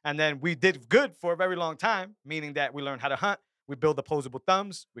 And then we did good for a very long time, meaning that we learned how to hunt, we build opposable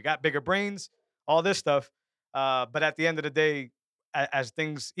thumbs, we got bigger brains, all this stuff. But at the end of the day, as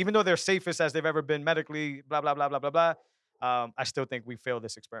things, even though they're safest as they've ever been medically, blah, blah, blah, blah, blah, blah, I still think we failed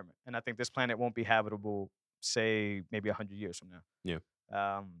this experiment. And I think this planet won't be habitable, say, maybe 100 years from now.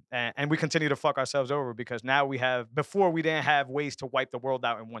 Yeah. And we continue to fuck ourselves over because now before we didn't have ways to wipe the world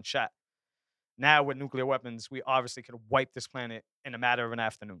out in one shot. Now with nuclear weapons, we obviously could wipe this planet in a matter of an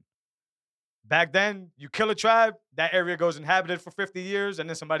afternoon. Back then, you kill a tribe, that area goes inhabited for 50 years, and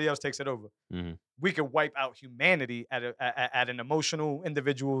then somebody else takes it over. Mhm. We could wipe out humanity at an emotional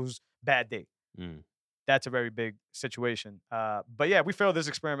individual's bad day. Mm. That's a very big situation. But yeah, we failed this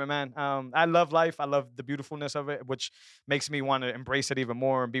experiment, man. I love life. I love the beautifulness of it, which makes me want to embrace it even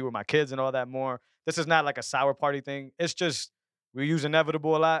more and be with my kids and all that more. This is not like a sour party thing. It's just we use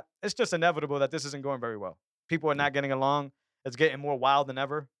inevitable a lot. It's just inevitable that this isn't going very well. people are not getting along. It's getting more wild than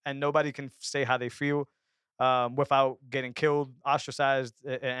ever, and nobody can say how they feel without getting killed, ostracized,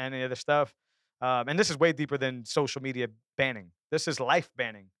 and any other stuff. And this is way deeper than social media banning. This is life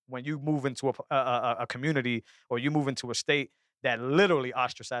banning. When you move into a community or you move into a state that literally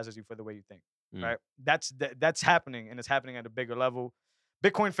ostracizes you for the way you think, Mm. right? That's happening, and it's happening at a bigger level.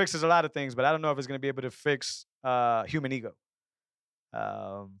 Bitcoin fixes a lot of things, but I don't know if it's going to be able to fix human ego.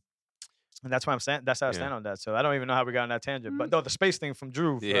 Um, and that's why I'm saying that's how I Yeah. stand on that. So I don't even know how we got on that tangent. But no, the space thing from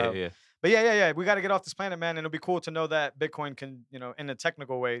Drew. Yeah. Yeah. But yeah. We got to get off this planet, man. And it'll be cool to know that Bitcoin can, in a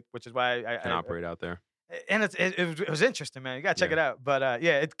technical way, which is why Can operate out there. and it was interesting, man. You gotta check Yeah. it out. But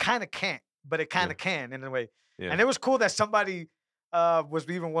yeah, it kind of can't, but it kind Yeah. of can in a way. Yeah. And it was cool that somebody was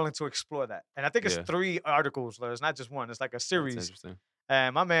even willing to explore that. And I think it's Yeah. 3 articles. It's not just one. It's like a That's series. interesting.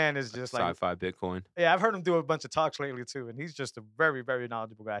 And my man is just like, Sci-fi Bitcoin. yeah, I've heard him do a bunch of talks lately too, and he's just a very, very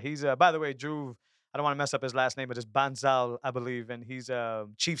knowledgeable guy. He's, by the way, Drew. I don't want to mess up his last name, but it's Banzal, I believe, and he's a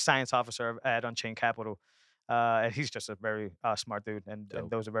chief science officer at Unchained Capital. And he's just a very smart dude, and Dope.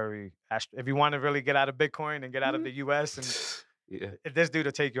 those are very. If you want to really get out of Bitcoin and get out of the U.S. and Yeah. this dude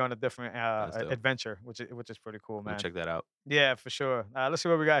will take you on a different That's dope. adventure, which is pretty cool, I'm gonna man. check that out. Yeah, for sure. Let's see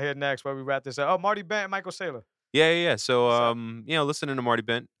what we got here next. Where we wrap this up. Oh, Marty Bent, Michael Saylor. Yeah. So, What's up? listening to Marty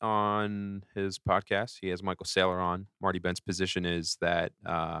Bent on his podcast, he has Michael Saylor on. Marty Bent's position is that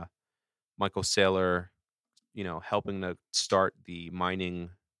Michael Saylor, helping to start the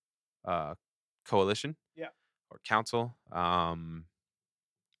mining coalition Yeah. or council,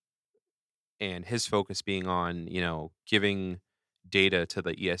 and his focus being on, giving data to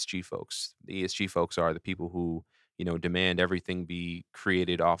the ESG folks. The ESG folks are the people who, demand everything be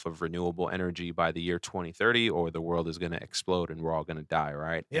created off of renewable energy by the year 2030, or the world is going to explode and we're all going to die,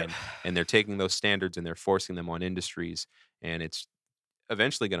 right? Yep. And they're taking those standards and they're forcing them on industries, and it's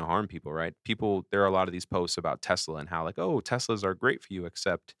eventually going to harm people, right? There are a lot of these posts about Tesla and how, like, oh, Teslas are great for you,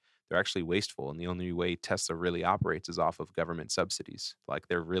 except they're actually wasteful. And the only way Tesla really operates is off of government subsidies. Like,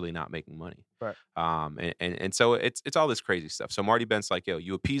 they're really not making money. Right. And so it's all this crazy stuff. So Marty Bent's like, yo,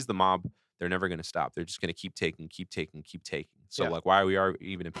 you appease the mob, they're never going to stop. They're just going to keep taking. So Yeah. like, why we are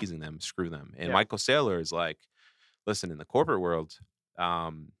even appeasing them? Screw them. And Yeah. Michael Saylor is like, listen, in the corporate world,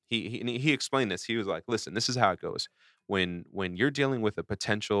 he explained this. He was like, listen, this is how it goes. When you're dealing with a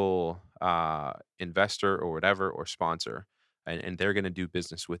potential investor or whatever, or sponsor, and they're going to do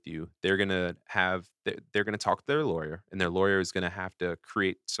business with you, they're going to talk to their lawyer, and their lawyer is going to have to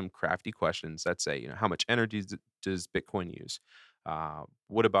create some crafty questions that say, how much energy does Bitcoin use?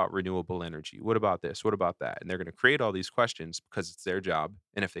 What about renewable energy? What about this? What about that? And they're going to create all these questions because it's their job.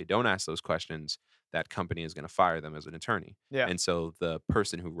 And if they don't ask those questions, that company is going to fire them as an attorney. Yeah. And so the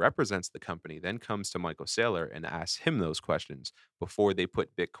person who represents the company then comes to Michael Saylor and asks him those questions before they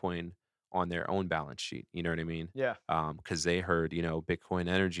put Bitcoin on their own balance sheet. You know what I mean? Yeah. Because they heard, Bitcoin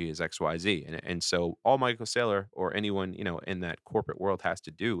energy is XYZ. And so all Michael Saylor or anyone, in that corporate world has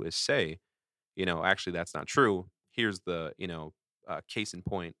to do is say, actually, that's not true. Here's the, case in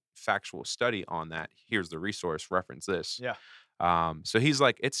point, factual study on that. Here's the resource, reference this. Yeah. So he's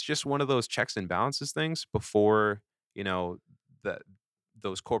like, it's just one of those checks and balances things before,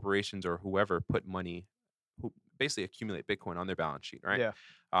 those corporations or whoever put money, who basically accumulate Bitcoin on their balance sheet, right?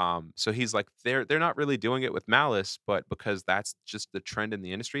 Yeah. So he's like, they're not really doing it with malice, but because that's just the trend in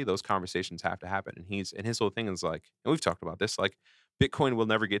the industry, those conversations have to happen. And his whole thing is like, and we've talked about this, like, Bitcoin will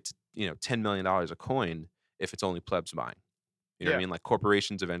never get to, $10 million a coin if it's only plebs buying. You know what I Yeah. mean? Like,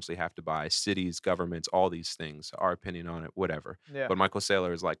 corporations eventually have to buy, cities, governments, all these things, our opinion on it, whatever. Yeah. But Michael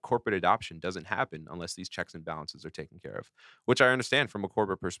Saylor is like, corporate adoption doesn't happen unless these checks and balances are taken care of, which I understand from a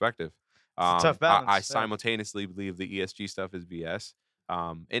corporate perspective. It's a tough balance. I Yeah. simultaneously believe the ESG stuff is BS.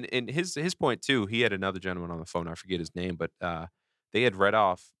 And his point too, he had another gentleman on the phone, I forget his name, but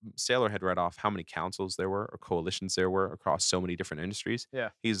Saylor had read off how many councils there were or coalitions there were across so many different industries. Yeah.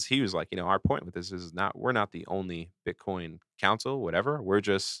 He was like, our point with this is we're not the only Bitcoin council, whatever. We're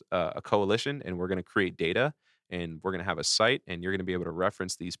just a coalition, and we're going to create data, and we're going to have a site, and you're going to be able to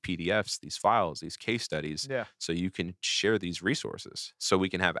reference these PDFs, these files, these case studies, Yeah. so you can share these resources, so we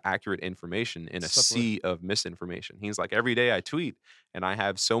can have accurate information in a Slippery. sea of misinformation. He's like, every day I tweet, and I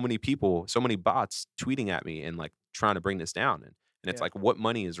have so many people, so many bots tweeting at me and like trying to bring this down. And it's Yeah. like, what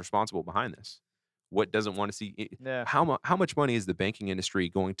money is responsible behind this? What doesn't want to see? Yeah. How much money is the banking industry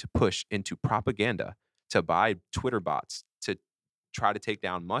going to push into propaganda to buy Twitter bots to try to take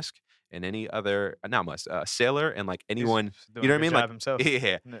down Musk and any other, not Musk, Saylor, and like anyone, He's doing you know a what I mean? good Like, job himself.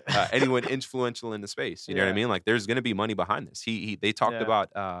 yeah, anyone influential in the space. You know what I Yeah. mean? Like, there's going to be money behind this. They talked Yeah.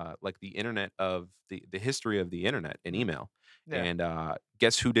 about like the internet of the history of the internet and email. Yeah. And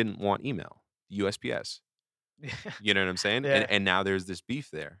guess who didn't want email? USPS. You know what I'm saying? Yeah, And now there's this beef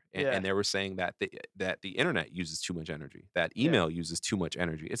there, yeah, and they were saying that the internet uses too much energy, that yeah, email uses too much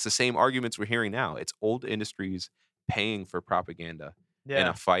energy. It's the same arguments we're hearing now. It's old industries paying for propaganda in a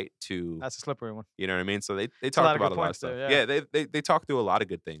yeah. fight to, That's a slippery one. you know what I mean? So they It's a talked lot of about good a lot of points stuff. there. Yeah, Yeah, they talked through a lot of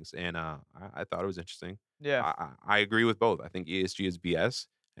good things, and I thought it was interesting. yeah. I agree with both. I think ESG is BS,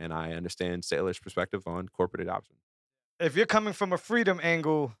 and I understand Sailor's perspective on corporate adoption. If you're coming from a freedom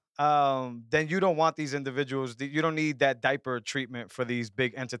angle, then you don't want these individuals. You don't need that diaper treatment for these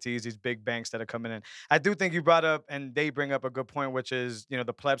big entities, these big banks that are coming in. I do think you brought up, and they bring up a good point, which is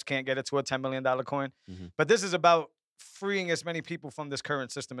the plebs can't get it to a $10 million coin, Hmm. but this is about freeing as many people from this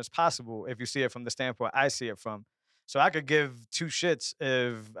current system as possible. If you see it from the standpoint I see it from. So I could give two shits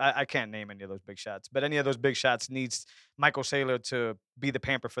if I can't name any of those big shots, but any of those big shots needs Michael Saylor to be the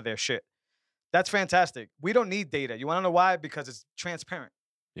pamper for their shit. That's fantastic. We don't need data. You want to know why? Because it's transparent.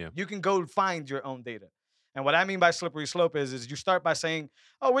 Yeah. You can go find your own data. And what I mean by slippery slope is you start by saying,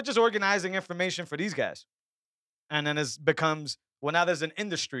 "Oh, we're just organizing information for these guys," and then it becomes, well, now there's an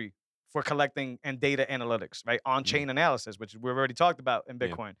industry for collecting and data analytics, right? Hmm. On-chain analysis, which we've already talked about in Yeah.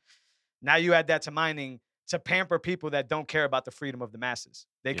 Bitcoin. Now you add that to mining to pamper people that don't care about the freedom of the masses.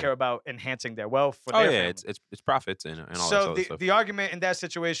 They Yeah. care about enhancing their wealth for Oh their yeah, family. it's profits and all this So other the stuff. the argument in that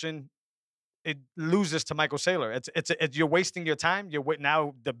situation, it loses to Michael Saylor. It's you're wasting your time.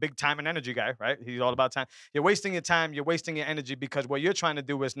 Now the big time and energy guy, right? He's all about time. You're wasting your time. You're wasting your energy because what you're trying to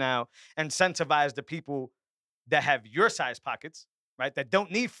do is now incentivize the people that have your size pockets, right? That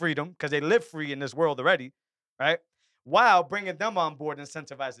don't need freedom because they live free in this world already, right? While bringing them on board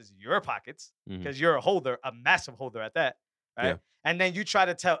incentivizes your pockets Hmm. because you're a holder, a massive holder at that, Yeah. right? And then you try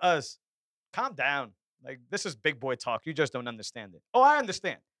to tell us, calm down. Like this is big boy talk. You just don't understand it. Oh, I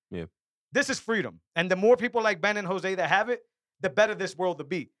understand. Yeah. This is freedom. And the more people like Ben and Jose that have it, the better this world will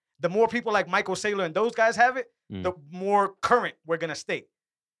be. The more people like Michael Saylor and those guys have it, Mm. the more current we're going to stay.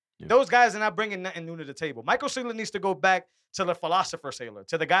 Yeah. Those guys are not bringing nothing new to the table. Michael Saylor needs to go back to the philosopher Saylor,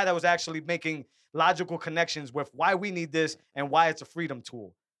 to the guy that was actually making logical connections with why we need this and why it's a freedom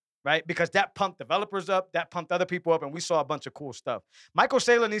tool, right? Because that pumped developers up, that pumped other people up, and we saw a bunch of cool stuff. Michael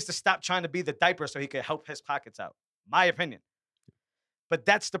Saylor needs to stop trying to be the diaper so he can help his pockets out. My opinion. But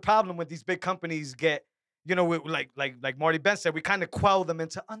that's the problem when these big companies get, like Marty Ben said, we kind of quell them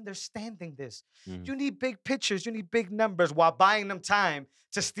into understanding this. Mhm. You need big pictures, you need big numbers while buying them time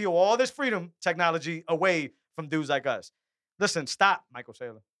to steal all this freedom technology away from dudes like us. Listen, stop, Michael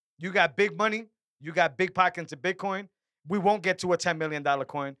Saylor. You got big money, you got big pockets of Bitcoin. We won't get to a $10 million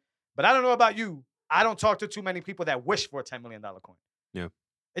coin. But I don't know about you. I don't talk to too many people that wish for a $10 million coin. Yeah.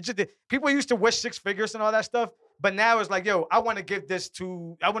 It's just people used to wish six figures and all that stuff, but now it's like, yo, I want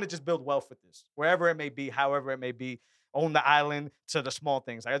to just build wealth with this, wherever it may be, however it may be, own the island to the small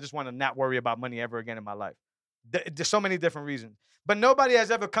things. Like, I just want to not worry about money ever again in my life. There's so many different reasons, but nobody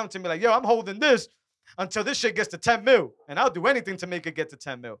has ever come to me like, yo, I'm holding this until this shit gets to 10 mil, and I'll do anything to make it get to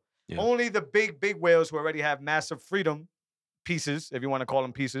 10 mil. Yeah. Only the big whales who already have massive freedom pieces, if you want to call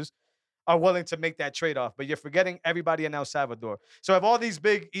them pieces, are willing to make that trade-off. But you're forgetting everybody in El Salvador. So if all these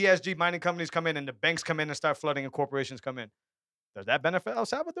big ESG mining companies come in and the banks come in and start flooding and corporations come in, does that benefit El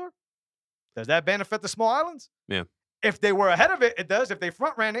Salvador? Does that benefit the small islands? Yeah. If they were ahead of it, it does. If they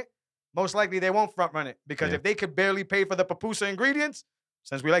front ran it, most likely they won't front run it because Yeah. if they could barely pay for the pupusa ingredients,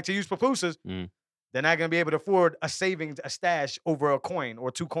 since we like to use pupusas, Mm. they're not going to be able to afford a savings, a stash over a coin or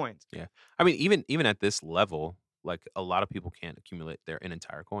two coins. Yeah. I mean, even at this level, like a lot of people can't accumulate an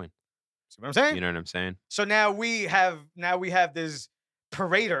entire coin. See what I'm saying? You know what I'm saying? So now we have this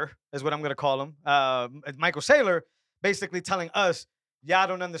parader, is what I'm gonna call him, Michael Saylor, basically telling us, y'all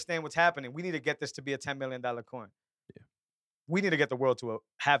don't understand what's happening. We need to get this to be a $10 million coin. Yeah. We need to get the world to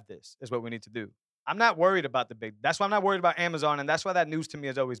have this. Is what we need to do. I'm not worried about the big. That's why I'm not worried about Amazon, and that's why that news to me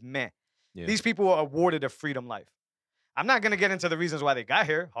is always meh. Yeah. These people are awarded a freedom life. I'm not gonna get into the reasons why they got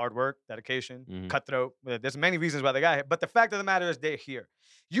here: hard work, dedication, Mhm. cutthroat. There's many reasons why they got here, but the fact of the matter is they're here.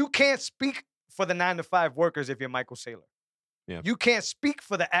 You can't speak for the 9 to 5 workers if you're Michael Saylor. Yeah. You can't speak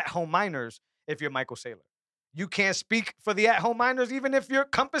for the at-home miners if you're Michael Saylor. You can't speak for the at-home miners even if you're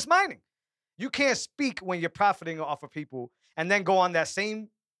Compass Mining. You can't speak when you're profiting off of people and then go on that same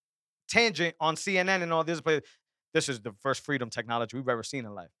tangent on CNN and all this place. This is the first freedom technology we've ever seen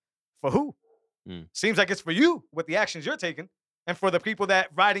in life. For who? Mm. Seems like it's for you with the actions you're taking and for the people that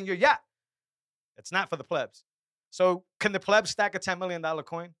riding your yacht. It's not for the plebs. So can the plebs stack a $10 million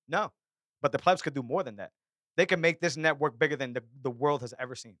coin? No. But the plebs could do more than that. They can make this network bigger than the world has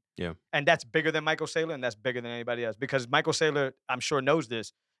ever seen. Yeah. And that's bigger than Michael Saylor, and that's bigger than anybody else. Because Michael Saylor, I'm sure, knows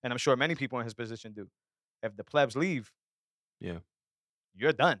this, and I'm sure many people in his position do. If the plebs leave, Yeah.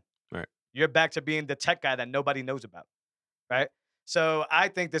 you're done. Right. You're back to being the tech guy that nobody knows about, right? So I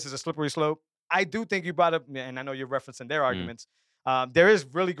think this is a slippery slope. I do think you brought up, and I know you're referencing their Mm, arguments. There is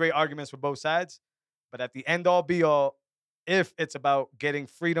really great arguments for both sides, but at the end all be all, if it's about getting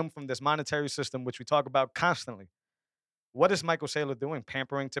freedom from this monetary system, which we talk about constantly, what is Michael Saylor doing?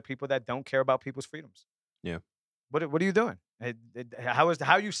 Pampering to people that don't care about people's freedoms. yeah. What are you doing? How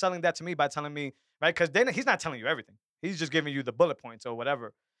are you selling that to me by telling me, right? Because then he's not telling you everything. He's just giving you the bullet points or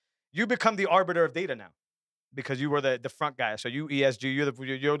whatever. You become the arbiter of data now because you were the front guy. So you ESG,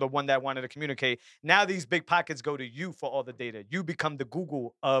 you're the one that wanted to communicate. Now these big pockets go to you for all the data. You become the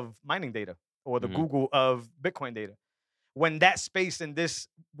Google of mining data or the Hmm. Google of Bitcoin data. When that space in this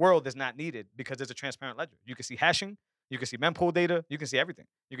world is not needed because it's a transparent ledger. You can see hashing, you can see mempool data, you can see everything.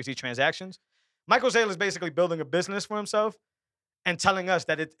 You can see transactions. Michael Saylor is basically building a business for himself and telling us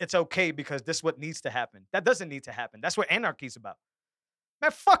that it's okay because this is what needs to happen. That doesn't need to happen. That's what anarchy is about. Man,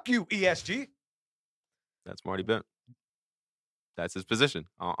 fuck you, ESG. That's Marty Bent. That's his position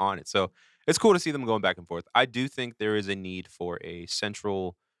on it. So it's cool to see them going back and forth. I do think there is a need for a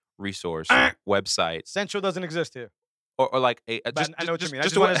central resource website Central doesn't exist here. or like But I know what you mean. I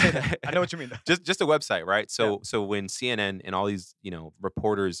just a wanted to say that. I know what you mean, though. just a website, right? Yeah. So when CNN and all these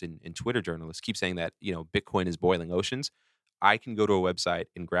reporters and Twitter journalists keep saying that Bitcoin is boiling oceans, I can go to a website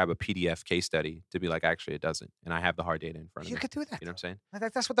and grab a PDF case study to be like, actually, it doesn't, and I have the hard data in front of You me. could do that. You know what I'm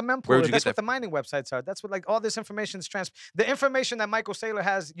saying? That's what the mempool Where would is. you That's get what the mining websites are. That's what like all this information is the information that Michael Saylor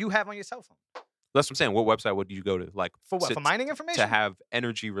has, you have on your cell phone. That's what I'm saying. What website would you go to? Like For what? to, For mining to information? have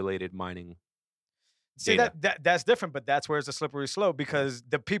energy related mining See data. that's different, but that's where it's a slippery slope because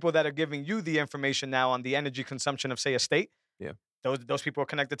the people that are giving you the information now on the energy consumption of say a state, Yeah. those people are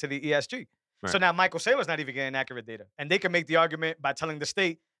connected to the ESG. So Right. now Michael Saylor's not even getting accurate data, and they can make the argument by telling the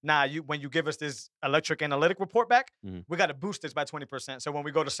state, "Nah, when you give us this electric analytic report back, Mhm. we got to boost this by 20%. So when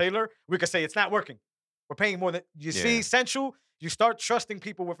we go to Saylor, we can say it's not working. We're paying more than you Yeah. see. Central, you start trusting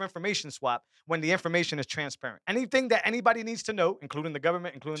people with information swap when the information is transparent. Anything that anybody needs to know, including the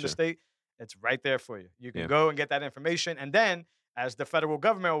government, including the Sure. state, it's right there for you. You can Yeah. go and get that information, and then as the federal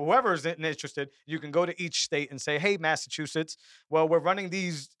government or whoever is interested, you can go to each state and say, "Hey, Massachusetts, well, we're running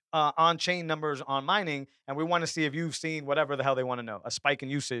these on-chain numbers on mining, and we want to see if you've seen whatever the hell they want to know, a spike in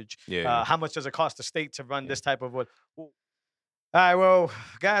usage. Yeah. How much does it cost the state to run Yeah. this type of what?" All right, well,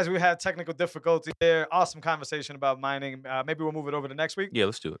 guys, we had technical difficulty there. Awesome conversation about mining. Maybe we'll move it over to next week. Yeah.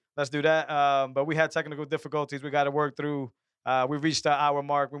 Let's do it. Let's do that. But we had technical difficulties. We got to work through. We reached the hour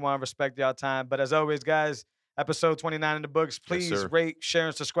mark. We want to respect y'all time. But as always, guys, episode 29 in the books. Please sir. rate, share,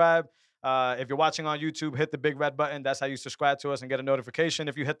 and subscribe. If you're watching on YouTube, hit the big red button. That's how you subscribe to us and get a notification.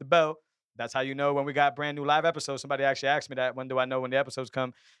 If you hit the bell, that's how you know when we got brand new live episodes. Somebody actually asked me that. When do I know when the episodes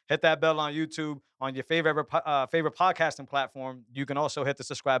come? Hit that bell on YouTube on your favorite podcasting platform. You can also hit the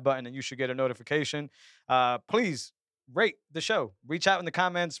subscribe button, and you should get a notification. Please rate the show. Reach out in the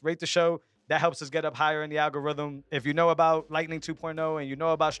comments. Rate the show. That helps us get up higher in the algorithm. If you know about Lightning 2.0 and you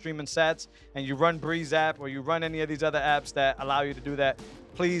know about streaming sats and you run Breeze app or you run any of these other apps that allow you to do that,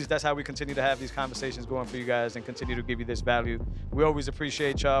 please, that's how we continue to have these conversations going for you guys and continue to give you this value. We always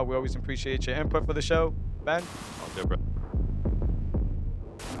appreciate y'all. We always appreciate your input for the show. Ben? All good, bro.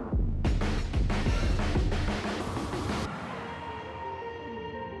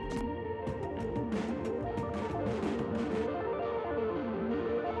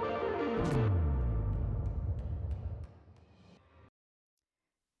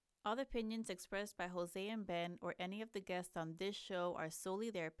 All the opinions expressed by Jose and Ben or any of the guests on this show are solely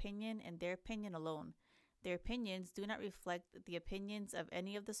their opinion and their opinion alone. Their opinions do not reflect the opinions of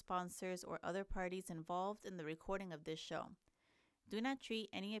any of the sponsors or other parties involved in the recording of this show. Do not treat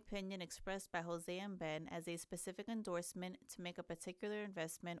any opinion expressed by Jose and Ben as a specific endorsement to make a particular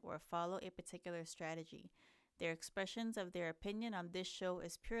investment or follow a particular strategy. Their expressions of their opinion on this show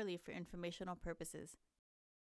is purely for informational purposes.